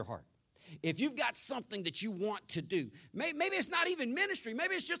dream in your heart. If you've got something that you want to do, maybe it's not even ministry.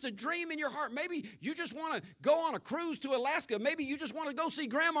 Maybe it's just a dream in your heart. Maybe you just want to go on a cruise to Alaska. Maybe you just want to go see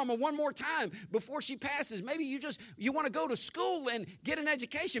grandmama one more time before she passes. Maybe you want to go to school and get an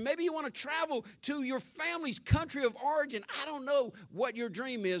education. Maybe you want to travel to your family's country of origin. I don't know what your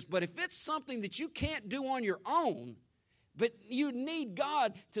dream is, but if it's something that you can't do on your own, but you need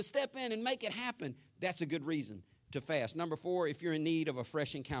God to step in and make it happen, that's a good reason to fast. Number four, if you're in need of a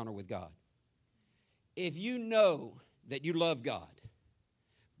fresh encounter with God. If you know that you love God,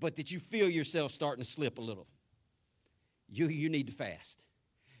 but that you feel yourself starting to slip a little, you need to fast.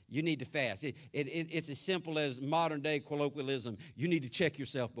 You need to fast. It's as simple as modern day colloquialism. You need to check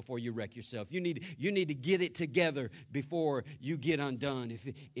yourself before you wreck yourself. You need to get it together before you get undone.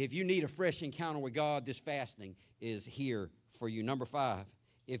 If you need a fresh encounter with God, this fasting is here for you. Number five,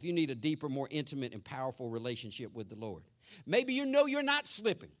 if you need a deeper, more intimate and powerful relationship with the Lord. Maybe you know you're not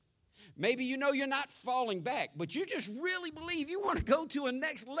slipping. Maybe you know you're not falling back, but you just really believe you want to go to a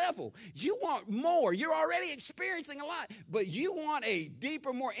next level. You want more. You're already experiencing a lot, but you want a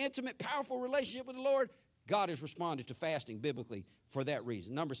deeper, more intimate, powerful relationship with the Lord. God has responded to fasting biblically for that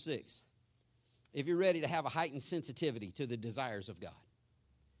reason. Number six, if you're ready to have a heightened sensitivity to the desires of God.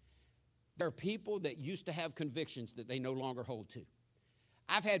 There are people that used to have convictions that they no longer hold to.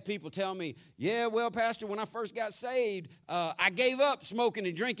 I've had people tell me, yeah, well, Pastor, when I first got saved, I gave up smoking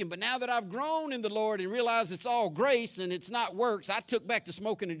and drinking. But now that I've grown in the Lord and realized it's all grace and it's not works, I took back to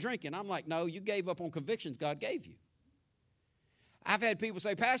smoking and drinking. I'm like, no, you gave up on convictions God gave you. I've had people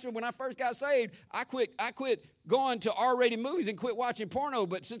say, Pastor, when I first got saved, I quit going to R-rated movies and quit watching porno.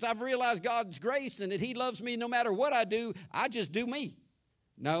 But since I've realized God's grace and that he loves me no matter what I do, I just do me.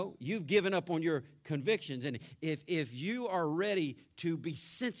 No, you've given up on your convictions. And if you are ready to be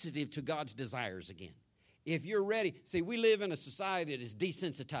sensitive to God's desires again, if you're ready, see, we live in a society that is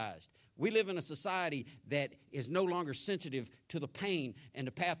desensitized. We live in a society that is no longer sensitive to the pain and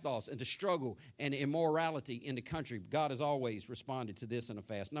the pathos and the struggle and the immorality in the country. God has always responded to this in a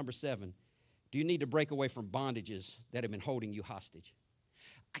fast. Number seven, do you need to break away from bondages that have been holding you hostage?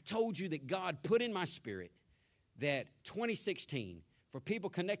 I told you that God put in my spirit that 2016, for people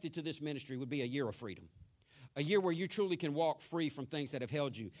connected to this ministry, would be a year of freedom. A year where you truly can walk free from things that have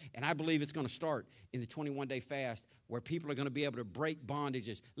held you. And I believe it's going to start in the 21-day fast where people are going to be able to break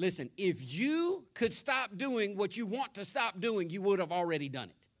bondages. Listen, if you could stop doing what you want to stop doing, you would have already done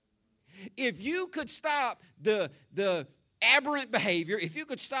it. If you could stop the aberrant behavior, if you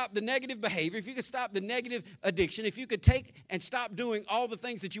could stop the negative behavior, if you could stop the negative addiction, if you could take and stop doing all the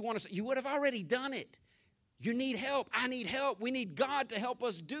things that you want to, you would have already done it. You need help. I need help. We need God to help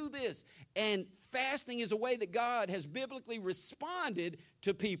us do this. And fasting is a way that God has biblically responded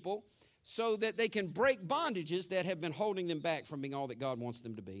to people so that they can break bondages that have been holding them back from being all that God wants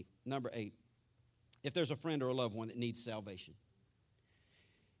them to be. Number 8, if there's a friend or a loved one that needs salvation.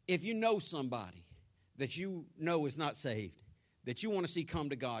 If you know somebody that you know is not saved, that you want to see come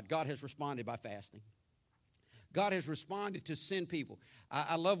to God, God has responded by fasting. God has responded to send people.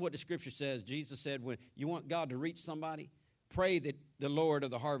 I love what the Scripture says. Jesus said, when you want God to reach somebody, pray that the Lord of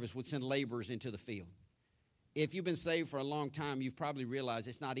the harvest would send laborers into the field. If you've been saved for a long time, you've probably realized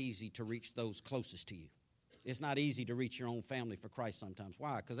it's not easy to reach those closest to you. It's not easy to reach your own family for Christ sometimes.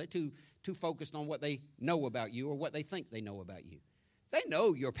 Why? Because they're too focused on what they know about you or what they think they know about you. They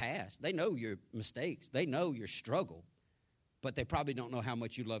know your past. They know your mistakes. They know your struggle. But they probably don't know how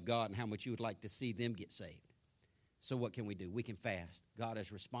much you love God and how much you would like to see them get saved. So what can we do? We can fast. God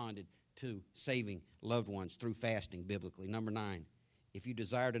has responded to saving loved ones through fasting biblically. Number 9, if you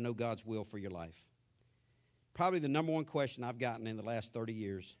desire to know God's will for your life. Probably the number one question I've gotten in the last 30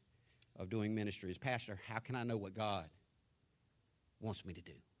 years of doing ministry is, Pastor, how can I know what God wants me to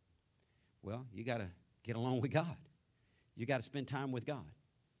do? Well, you got to get along with God. You got to spend time with God.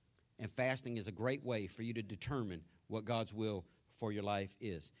 And fasting is a great way for you to determine what God's will for your life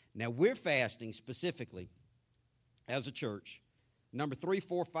is. Now, we're fasting specifically as a church, number 3,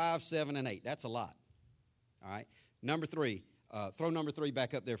 4, 5, 7, and 8. That's a lot. All right. Number 3. Throw number 3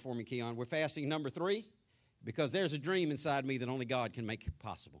 back up there for me, Keon. We're fasting number 3 because there's a dream inside me that only God can make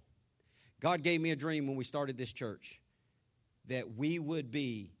possible. God gave me a dream when we started this church that we would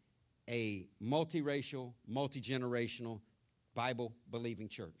be a multiracial, multi-generational, Bible-believing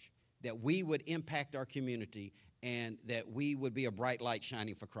church, that we would impact our community and that we would be a bright light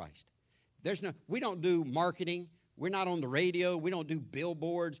shining for Christ. We don't do marketing. We're not on the radio. We don't do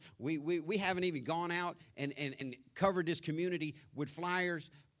billboards. We haven't even gone out and covered this community with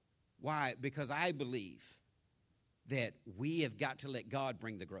flyers. Why? Because I believe that we have got to let God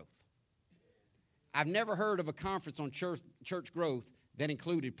bring the growth. I've never heard of a conference on church growth that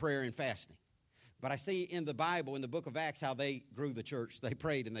included prayer and fasting. But I see in the Bible, in the book of Acts, how they grew the church. They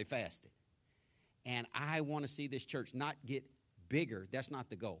prayed and they fasted. And I want to see this church not get bigger. That's not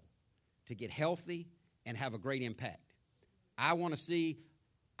the goal. To get healthy and have a great impact. I would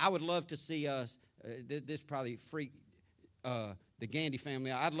love to see us, this probably freak the Gandy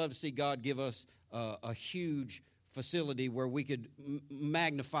family. I'd love to see God give us a huge facility where we could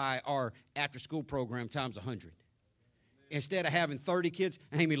magnify our after-school program times 100. Instead of having 30 kids,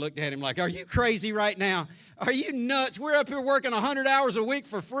 Amy looked at him like, are you crazy right now? Are you nuts? We're up here working 100 hours a week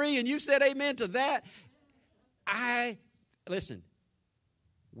for free, and you said amen to that? Listen,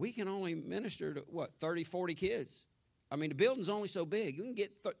 we can only minister to, 30, 40 kids. I mean, the building's only so big. You can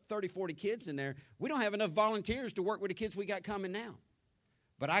get 30, 40 kids in there. We don't have enough volunteers to work with the kids we got coming now.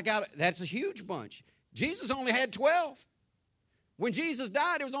 But that's a huge bunch. Jesus only had 12. When Jesus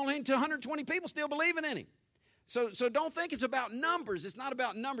died, it was only 220 people still believing in him. So don't think it's about numbers. It's not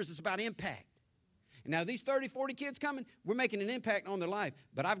about numbers. It's about impact. Now, these 30, 40 kids coming, we're making an impact on their life.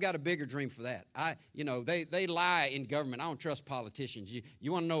 But I've got a bigger dream for that. They lie in government. I don't trust politicians.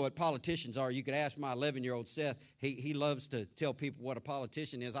 You want to know what politicians are? You could ask my 11-year-old Seth. He loves to tell people what a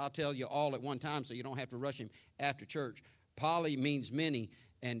politician is. I'll tell you all at one time so you don't have to rush him after church. Poly means many,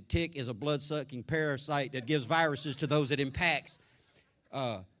 and tick is a blood-sucking parasite that gives viruses to those it impacts.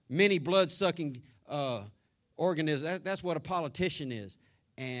 Many blood-sucking organisms. That's what a politician is.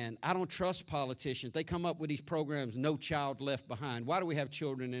 And I don't trust politicians. They come up with these programs, No Child Left Behind. Why do we have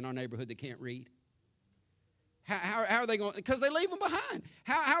children in our neighborhood that can't read? How are they going? Because they leave them behind.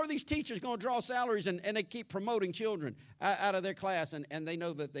 How are these teachers going to draw salaries and they keep promoting children out of their class and they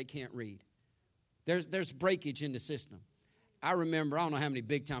know that they can't read? There's breakage in the system. I remember, I don't know how many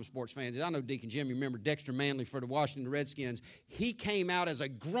big-time sports fans. I know Deacon Jim, you remember Dexter Manley for the Washington Redskins. He came out as a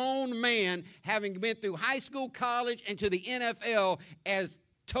grown man, having been through high school, college, and to the NFL as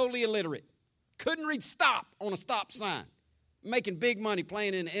totally illiterate. Couldn't read stop on a stop sign. Making big money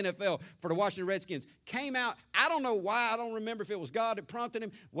playing in the NFL for the Washington Redskins. Came out, I don't know why, I don't remember if it was God that prompted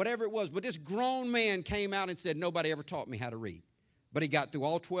him, whatever it was, but this grown man came out and said, nobody ever taught me how to read. But he got through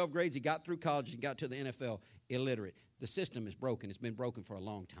all 12 grades, he got through college, he got to the NFL illiterate. The system is broken. It's been broken for a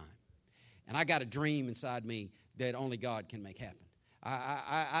long time. And I got a dream inside me that only God can make happen.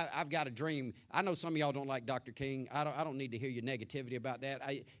 I've got a dream. I know some of y'all don't like Dr. King. I don't need to hear your negativity about that.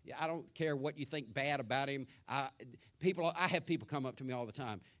 I don't care what you think bad about him. I have people come up to me all the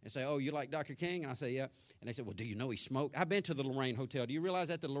time and say, oh, you like Dr. King? And I say, yeah. And they say, well, do you know he smoked? I've been to the Lorraine Hotel. Do you realize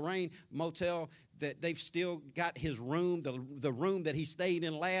at the Lorraine Motel that they've still got his room, the room that he stayed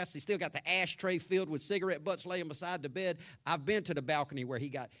in last? He still got the ashtray filled with cigarette butts laying beside the bed. I've been to the balcony where he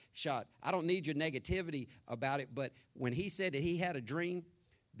got shot. I don't need your negativity about it, but when he said that he had a dream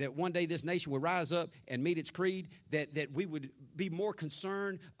that one day this nation would rise up and meet its creed, that we would be more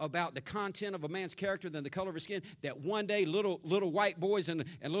concerned about the content of a man's character than the color of his skin, that one day little white boys and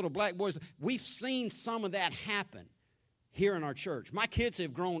little black boys, we've seen some of that happen here in our church. My kids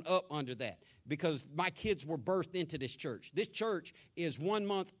have grown up under that because my kids were birthed into this church. This church is 1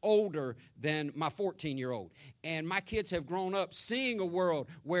 month older than my 14-year-old. And my kids have grown up seeing a world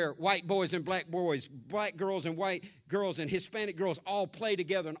where white boys and black boys, black girls and white girls and Hispanic girls all play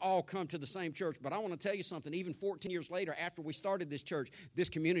together and all come to the same church. But I want to tell you something, even 14 years later after we started this church, this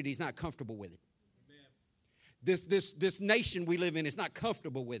community is not comfortable with it. This nation we live in is not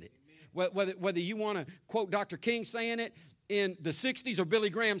comfortable with it. Whether you want to quote Dr. King saying it in the 60s or Billy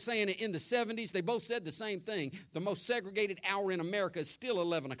Graham saying it in the 70s, they both said the same thing. The most segregated hour in America is still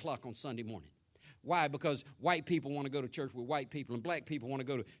 11 o'clock on Sunday morning. Why? Because white people want to go to church with white people and black people want to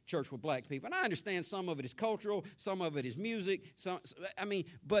go to church with black people. And I understand some of it is cultural, some of it is music.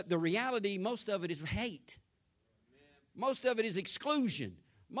 But the reality, most of it is hate. Most of it is exclusion.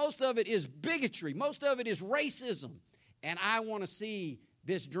 Most of it is bigotry. Most of it is racism. And I want to see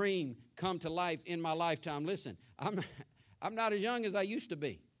this dream come to life in my lifetime. Listen, I'm not as young as I used to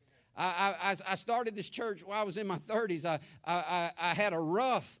be. I started this church while I was in my 30s. I had a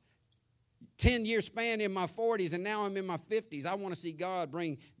rough 10-year span in my 40s, and now I'm in my 50s. I want to see God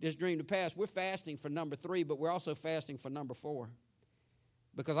bring this dream to pass. We're fasting for number 3, but we're also fasting for number 4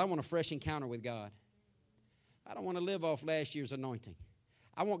 because I want a fresh encounter with God. I don't want to live off last year's anointing.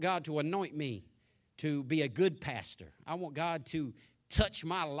 I want God to anoint me to be a good pastor. I want God to touch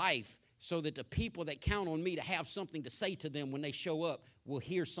my life so that the people that count on me to have something to say to them when they show up will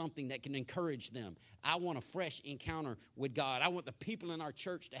hear something that can encourage them. I want a fresh encounter with God. I want the people in our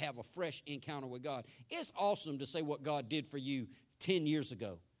church to have a fresh encounter with God. It's awesome to say what God did for you 10 years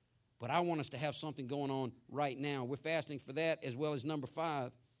ago, but I want us to have something going on right now. We're fasting for that, as well as number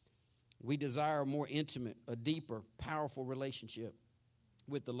 5. We desire a more intimate, a deeper, powerful relationship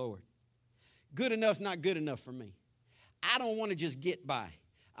with the Lord. Good enough's not good enough for me. I don't want to just get by.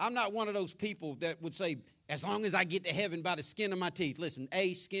 I'm not one of those people that would say, as long as I get to heaven by the skin of my teeth. Listen,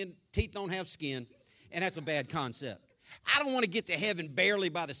 teeth don't have skin, and that's a bad concept. I don't want to get to heaven barely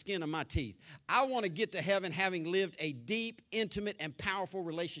by the skin of my teeth. I want to get to heaven having lived a deep, intimate, and powerful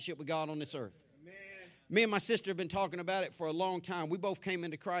relationship with God on this earth. Amen. Me and my sister have been talking about it for a long time. We both came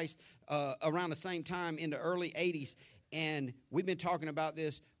into Christ around the same time in the early 80s, and we've been talking about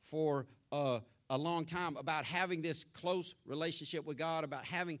this for a long time, about having this close relationship with God, about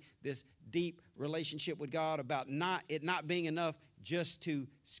having this deep relationship with God, about it not being enough just to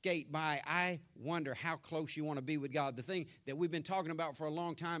skate by. I wonder how close you want to be with God. The thing that we've been talking about for a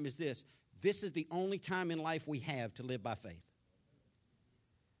long time is this. This is the only time in life we have to live by faith.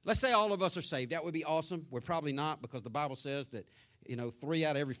 Let's say all of us are saved. That would be awesome. We're probably not, because the Bible says that, 3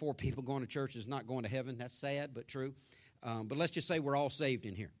 out of every 4 people going to church is not going to heaven. That's sad, but true. But let's just say we're all saved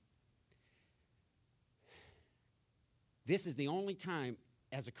in here. This is the only time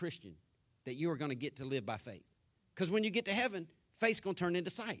as a Christian that you are going to get to live by faith. Because when you get to heaven, faith's going to turn into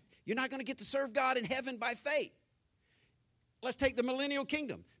sight. You're not going to get to serve God in heaven by faith. Let's take the millennial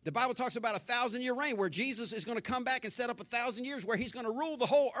kingdom. The Bible talks about a 1,000-year reign where Jesus is going to come back and set up 1,000 years where he's going to rule the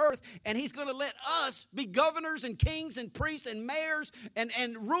whole earth, and he's going to let us be governors and kings and priests and mayors and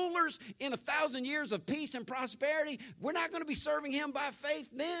rulers in 1,000 years of peace and prosperity. We're not going to be serving him by faith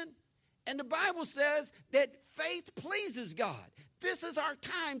then. And the Bible says that faith pleases God. This is our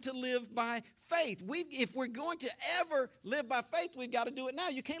time to live by faith. If we're going to ever live by faith, we've got to do it now.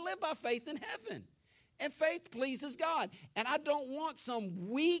 You can't live by faith in heaven. And faith pleases God. And I don't want some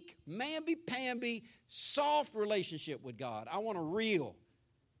weak, mamby-pamby, soft relationship with God. I want a real,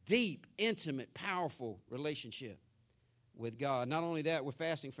 deep, intimate, powerful relationship with God. Not only that, we're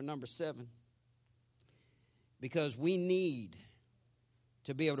fasting for number 7 because we need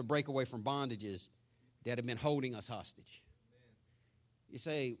to be able to break away from bondages that have been holding us hostage. You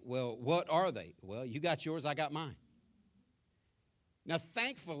say, well, what are they? Well, you got yours, I got mine. Now,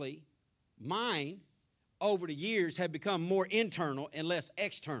 thankfully, mine over the years have become more internal and less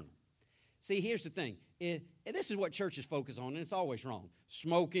external. See, here's the thing. And this is what churches focus on, and it's always wrong.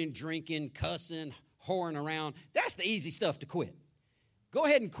 Smoking, drinking, cussing, whoring around. That's the easy stuff to quit. Go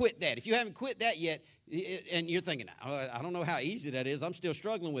ahead and quit that. If you haven't quit that yet, and you're thinking, I don't know how easy that is. I'm still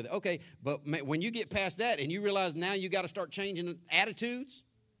struggling with it. Okay, but when you get past that and you realize now you got to start changing attitudes,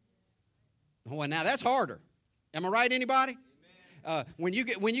 well, now that's harder. Am I right, anybody? When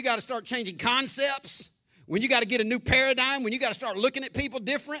you got to start changing concepts, when you got to get a new paradigm, when you got to start looking at people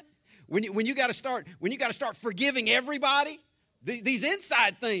different, when you got to start forgiving everybody. These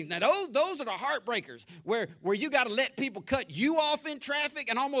inside things, now those are the heartbreakers, where you got to let people cut you off in traffic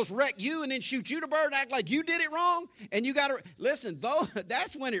and almost wreck you and then shoot you to bird, act like you did it wrong. And you got to, listen, though,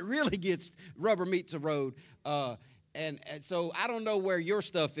 that's when it really gets rubber meets the road. And so I don't know where your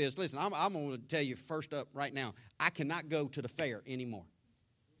stuff is. Listen, I'm going to tell you first up right now, I cannot go to the fair anymore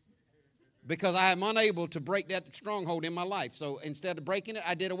because I am unable to break that stronghold in my life. So instead of breaking it,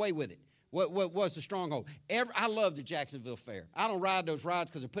 I did away with it. What was the stronghold? I love the Jacksonville Fair. I don't ride those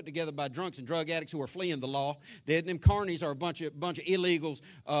rides because they're put together by drunks and drug addicts who are fleeing the law. Them carnies are a bunch of illegals,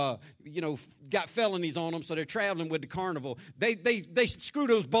 got felonies on them, so they're traveling with the carnival. They screw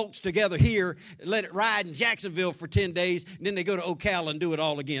those bolts together here, let it ride in Jacksonville for 10 days, and then they go to Ocala and do it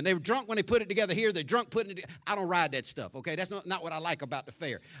all again. They were drunk when they put it together here. They're drunk putting it together. I don't ride that stuff, okay? That's not what I like about the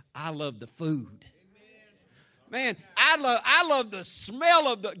fair. I love the food. Man, I love the smell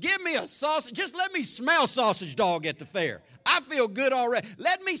of give me a sausage. Just let me smell sausage dog at the fair. I feel good already.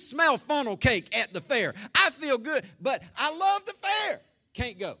 Let me smell funnel cake at the fair. I feel good, but I love the fair.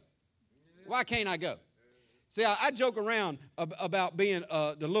 Can't go. Why can't I go? See, I joke around about being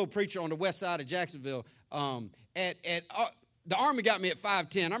the little preacher on the west side of Jacksonville. The Army got me at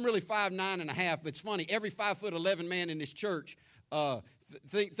 5'10". I'm really 5'9.5", but it's funny. Every 5'11" man in this church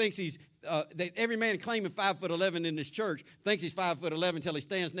thinks he's every man claiming 5'11" in this church thinks he's 5'11" until he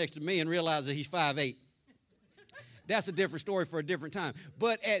stands next to me and realizes that he's 5'8". That's a different story for a different time.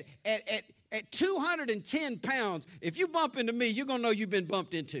 But at 210 pounds, if you bump into me, you're going to know you've been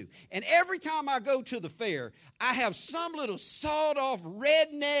bumped into. And every time I go to the fair, I have some little sawed-off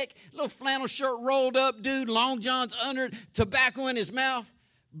redneck, little flannel shirt rolled up dude, long johns under it, tobacco in his mouth,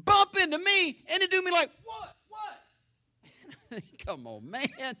 bump into me, and they do me like, what? Come on,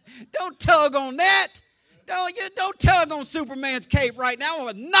 man. Don't tug on that. Don't tug on Superman's cape right now. I'm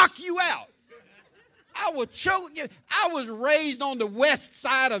going to knock you out. I will choke you. I was raised on the west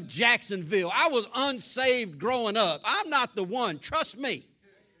side of Jacksonville. I was unsaved growing up. I'm not the one. Trust me.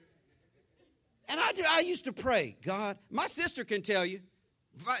 And I used to pray, God, my sister can tell you,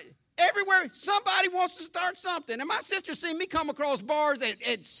 everywhere somebody wants to start something. And my sister seen me come across bars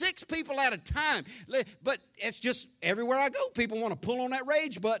at 6 people at a time. But it's just everywhere I go, people want to pull on that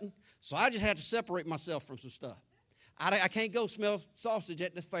rage button. So I just had to separate myself from some stuff. I can't go smell sausage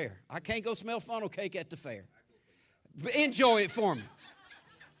at the fair. I can't go smell funnel cake at the fair. Enjoy it for me.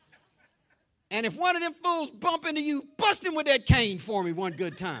 And if one of them fools bump into you, bust him with that cane for me one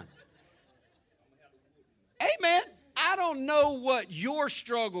good time. Amen. I don't know what your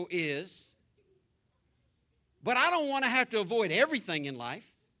struggle is, but I don't want to have to avoid everything in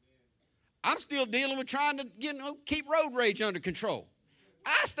life. I'm still dealing with trying to keep road rage under control.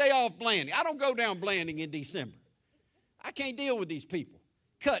 I stay off Blanding. I don't go down Blanding in December. I can't deal with these people.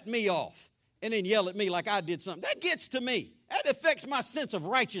 Cut me off and then yell at me like I did something. That gets to me. That affects my sense of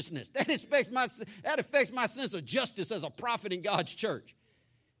righteousness. That affects my sense of justice as a prophet in God's church.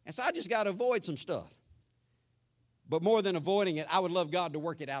 And so I just got to avoid some stuff. But more than avoiding it, I would love God to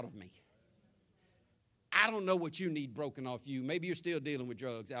work it out of me. I don't know what you need broken off you. Maybe you're still dealing with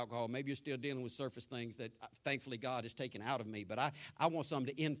drugs, alcohol. Maybe you're still dealing with surface things that thankfully God has taken out of me. But I want some of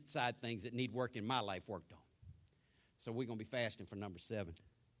the inside things that need work in my life worked on. So we're going to be fasting for number 7.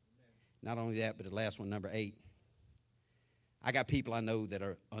 Not only that, but the last one, number 8. I got people I know that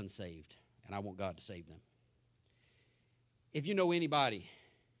are unsaved, and I want God to save them. If you know anybody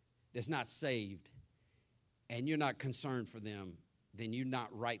that's not saved and you're not concerned for them, then you're not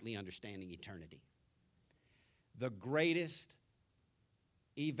rightly understanding eternity. The greatest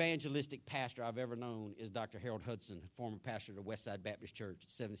evangelistic pastor I've ever known is Dr. Harold Hudson, former pastor of the Westside Baptist Church,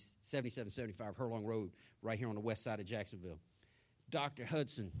 7775 Hurlong Road, right here on the west side of Jacksonville. Dr.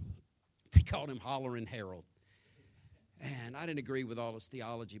 Hudson, they called him Hollering Harold. And I didn't agree with all his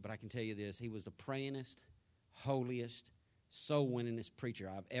theology, but I can tell you this. He was the prayingest, holiest, soul-winningest preacher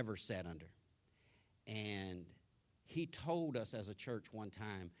I've ever sat under. And he told us as a church one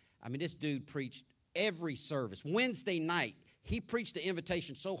time, this dude preached every service. Wednesday night, he preached the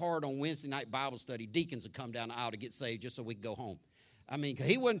invitation so hard on Wednesday night Bible study, deacons would come down the aisle to get saved just so we could go home.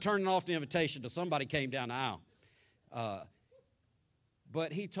 He wasn't turning off the invitation until somebody came down the aisle.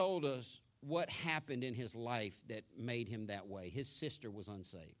 But he told us what happened in his life that made him that way. His sister was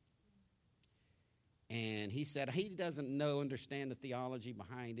unsaved. And he said he doesn't understand the theology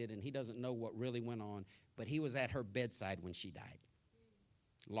behind it, and he doesn't know what really went on, but he was at her bedside when she died,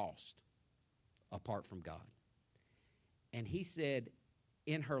 lost, apart from God. And he said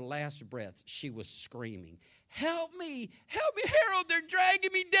in her last breath, she was screaming, help me, Harold, they're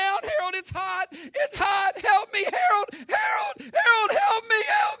dragging me down, Harold, it's hot, help me, Harold,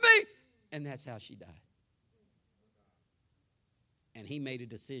 help me. And that's how she died. And he made a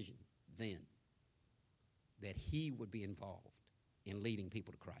decision then that he would be involved in leading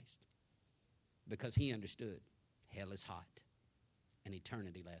people to Christ, because he understood hell is hot and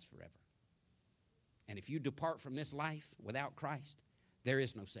eternity lasts forever. And if you depart from this life without Christ, there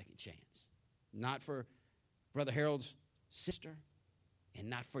is no second chance. Not for Brother Harold's sister and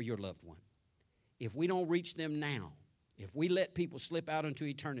not for your loved one. If we don't reach them now, if we let people slip out into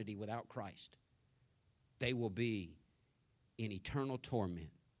eternity without Christ, they will be in eternal torment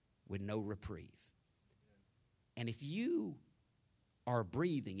with no reprieve. And if you are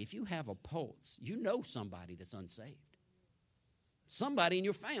breathing, if you have a pulse, you know somebody that's unsaved. Somebody in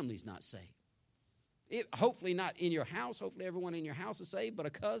your family's not saved. Hopefully not in your house. Hopefully everyone in your house is saved, but a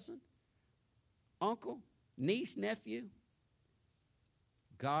cousin, uncle, niece, nephew.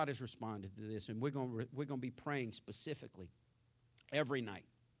 God has responded to this, and we're going to be praying specifically every night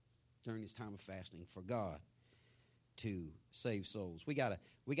during this time of fasting for God to save souls. We got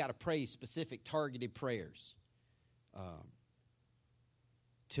to pray specific targeted prayers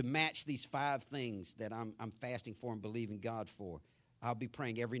to match these 5 things that I'm fasting for and believing God for. I'll be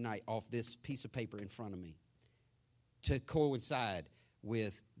praying every night off this piece of paper in front of me to coincide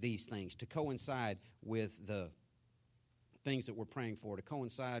with these things, to coincide with the things that we're praying for, to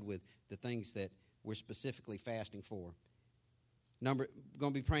coincide with the things that we're specifically fasting for. Going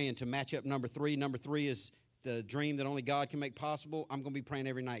to be praying to match up number 3. Number 3 is the dream that only God can make possible. I'm going to be praying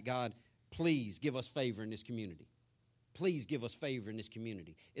every night, God, please give us favor in this community. Please give us favor in this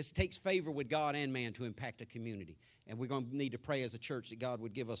community. It takes favor with God and man to impact a community. And we're going to need to pray as a church that God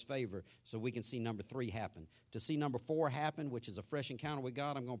would give us favor so we can see number 3 happen. To see number 4 happen, which is a fresh encounter with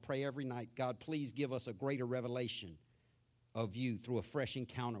God, I'm going to pray every night, God, please give us a greater revelation of you through a fresh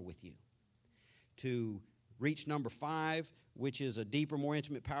encounter with you. To reach number 5, which is a deeper, more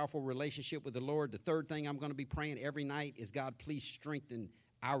intimate, powerful relationship with the Lord, the third thing I'm going to be praying every night is, God, please strengthen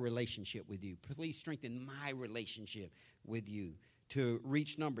our relationship with you. Please strengthen my relationship with you. To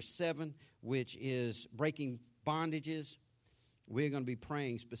reach number 7, which is breaking bondages, we're going to be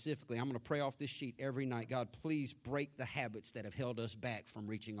praying specifically. I'm going to pray off this sheet every night. God, please break the habits that have held us back from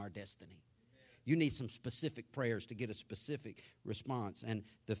reaching our destiny. You need some specific prayers to get a specific response. And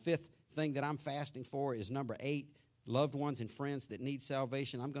the 5th thing that I'm fasting for is number 8, loved ones and friends that need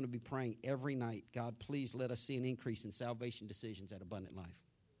salvation. I'm going to be praying every night, God, please let us see an increase in salvation decisions at Abundant Life.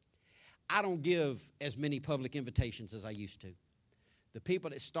 I don't give as many public invitations as I used to. The people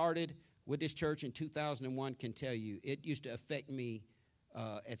that started with this church in 2001 can tell you it used to affect me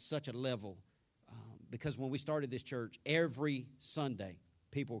at such a level because when we started this church, every Sunday,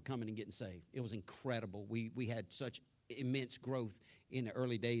 people were coming and getting saved. It was incredible. We had such immense growth in the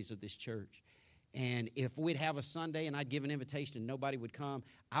early days of this church. And if we'd have a Sunday and I'd give an invitation and nobody would come,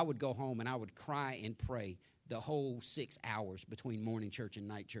 I would go home and I would cry and pray the whole 6 hours between morning church and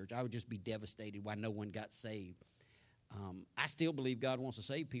night church. I would just be devastated why no one got saved. I still believe God wants to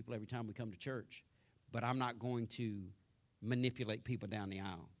save people every time we come to church, but I'm not going to manipulate people down the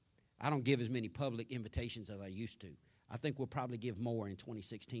aisle. I don't give as many public invitations as I used to. I think we'll probably give more in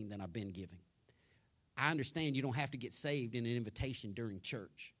 2016 than I've been giving. I understand you don't have to get saved in an invitation during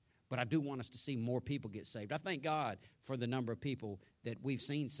church, but I do want us to see more people get saved. I thank God for the number of people that we've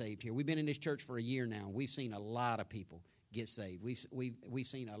seen saved here. We've been in this church for a year now. We've seen a lot of people get saved. We've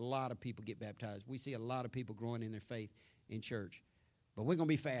seen a lot of people get baptized. We see a lot of people growing in their faith in church. But we're going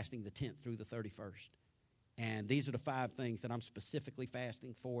to be fasting the 10th through the 31st. And these are the 5 things that I'm specifically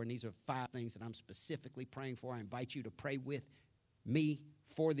fasting for, and these are 5 things that I'm specifically praying for. I invite you to pray with me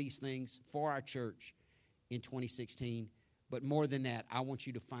for these things, for our church in 2016. But more than that, I want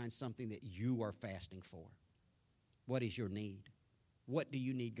you to find something that you are fasting for. What is your need? What do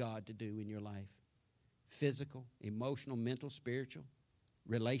you need God to do in your life? Physical, emotional, mental, spiritual,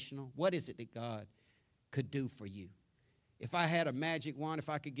 relational? What is it that God could do for you? If I had a magic wand, if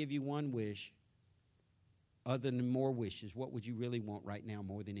I could give you one wish, other than more wishes, what would you really want right now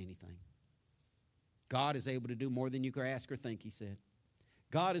more than anything? God is able to do more than you could ask or think, he said.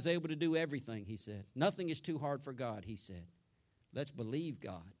 God is able to do everything, he said. Nothing is too hard for God, he said. Let's believe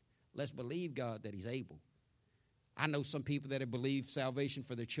God. Let's believe God that he's able. I know some people that have believed salvation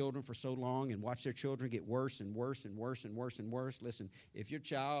for their children for so long and watched their children get worse and worse and worse and worse and worse. Listen, if your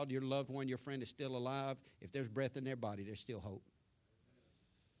child, your loved one, your friend is still alive, if there's breath in their body, there's still hope.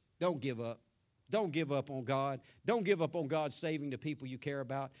 Don't give up. Don't give up on God. Don't give up on God saving the people you care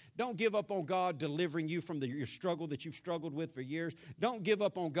about. Don't give up on God delivering you from your struggle that you've struggled with for years. Don't give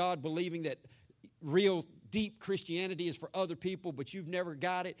up on God believing that real deep Christianity is for other people, but you've never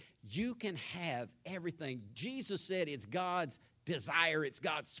got it. You can have everything. Jesus said it's God's desire. It's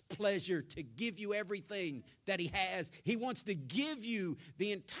God's pleasure to give you everything that he has. He wants to give you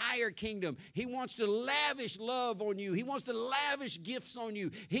the entire kingdom. He wants to lavish love on you. He wants to lavish gifts on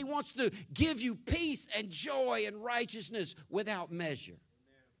you. He wants to give you peace and joy and righteousness without measure.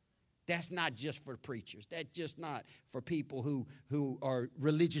 That's not just for preachers. That's just not for people who are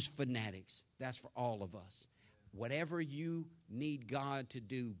religious fanatics. That's for all of us. Whatever you need God to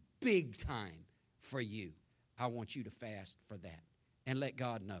do big time for you, I want you to fast for that and let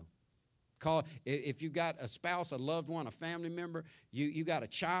God know. Call if you got a spouse, a loved one, a family member, you got a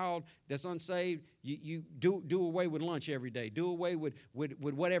child that's unsaved, you do away with lunch every day. Do away with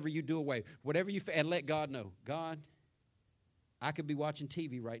whatever you do away. Whatever you and let God know. God, I could be watching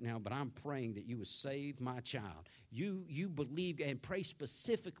TV right now, but I'm praying that you would save my child. You believe and pray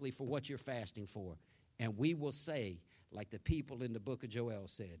specifically for what you're fasting for. And we will say, like the people in the book of Joel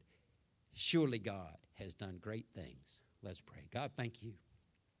said, surely God has done great things. Let's pray. God, thank you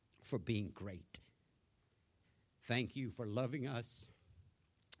for being great. Thank you for loving us.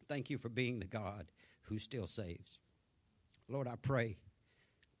 Thank you for being the God who still saves. Lord, I pray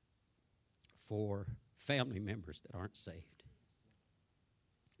for family members that aren't saved,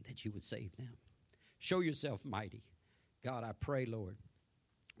 that you would save them. Show yourself mighty. God, I pray, Lord,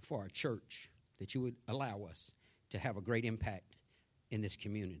 for our church, that you would allow us to have a great impact in this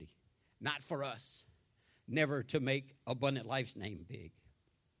community. Not for us, never to make Abundant Life's name big,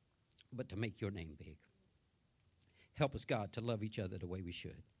 but to make your name big. Help us, God, to love each other the way we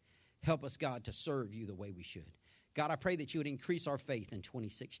should. Help us, God, to serve you the way we should. God, I pray that you would increase our faith in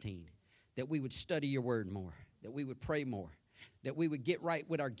 2016, that we would study your word more, that we would pray more, that we would get right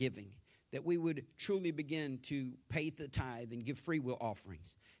with our giving, that we would truly begin to pay the tithe and give free will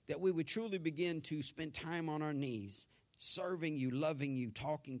offerings, that we would truly begin to spend time on our knees, serving you, loving you,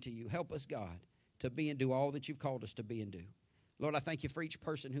 talking to you. Help us, God, to be and do all that you've called us to be and do. Lord, I thank you for each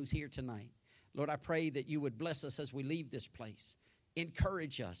person who's here tonight. Lord, I pray that you would bless us as we leave this place.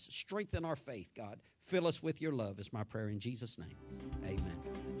 Encourage us. Strengthen our faith, God. Fill us with your love is my prayer in Jesus' name. Amen.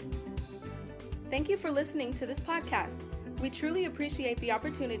 Thank you for listening to this podcast. We truly appreciate the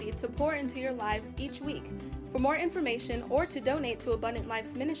opportunity to pour into your lives each week. For more information or to donate to Abundant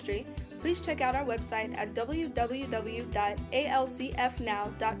Life's ministry, please check out our website at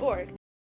www.alcfnow.org.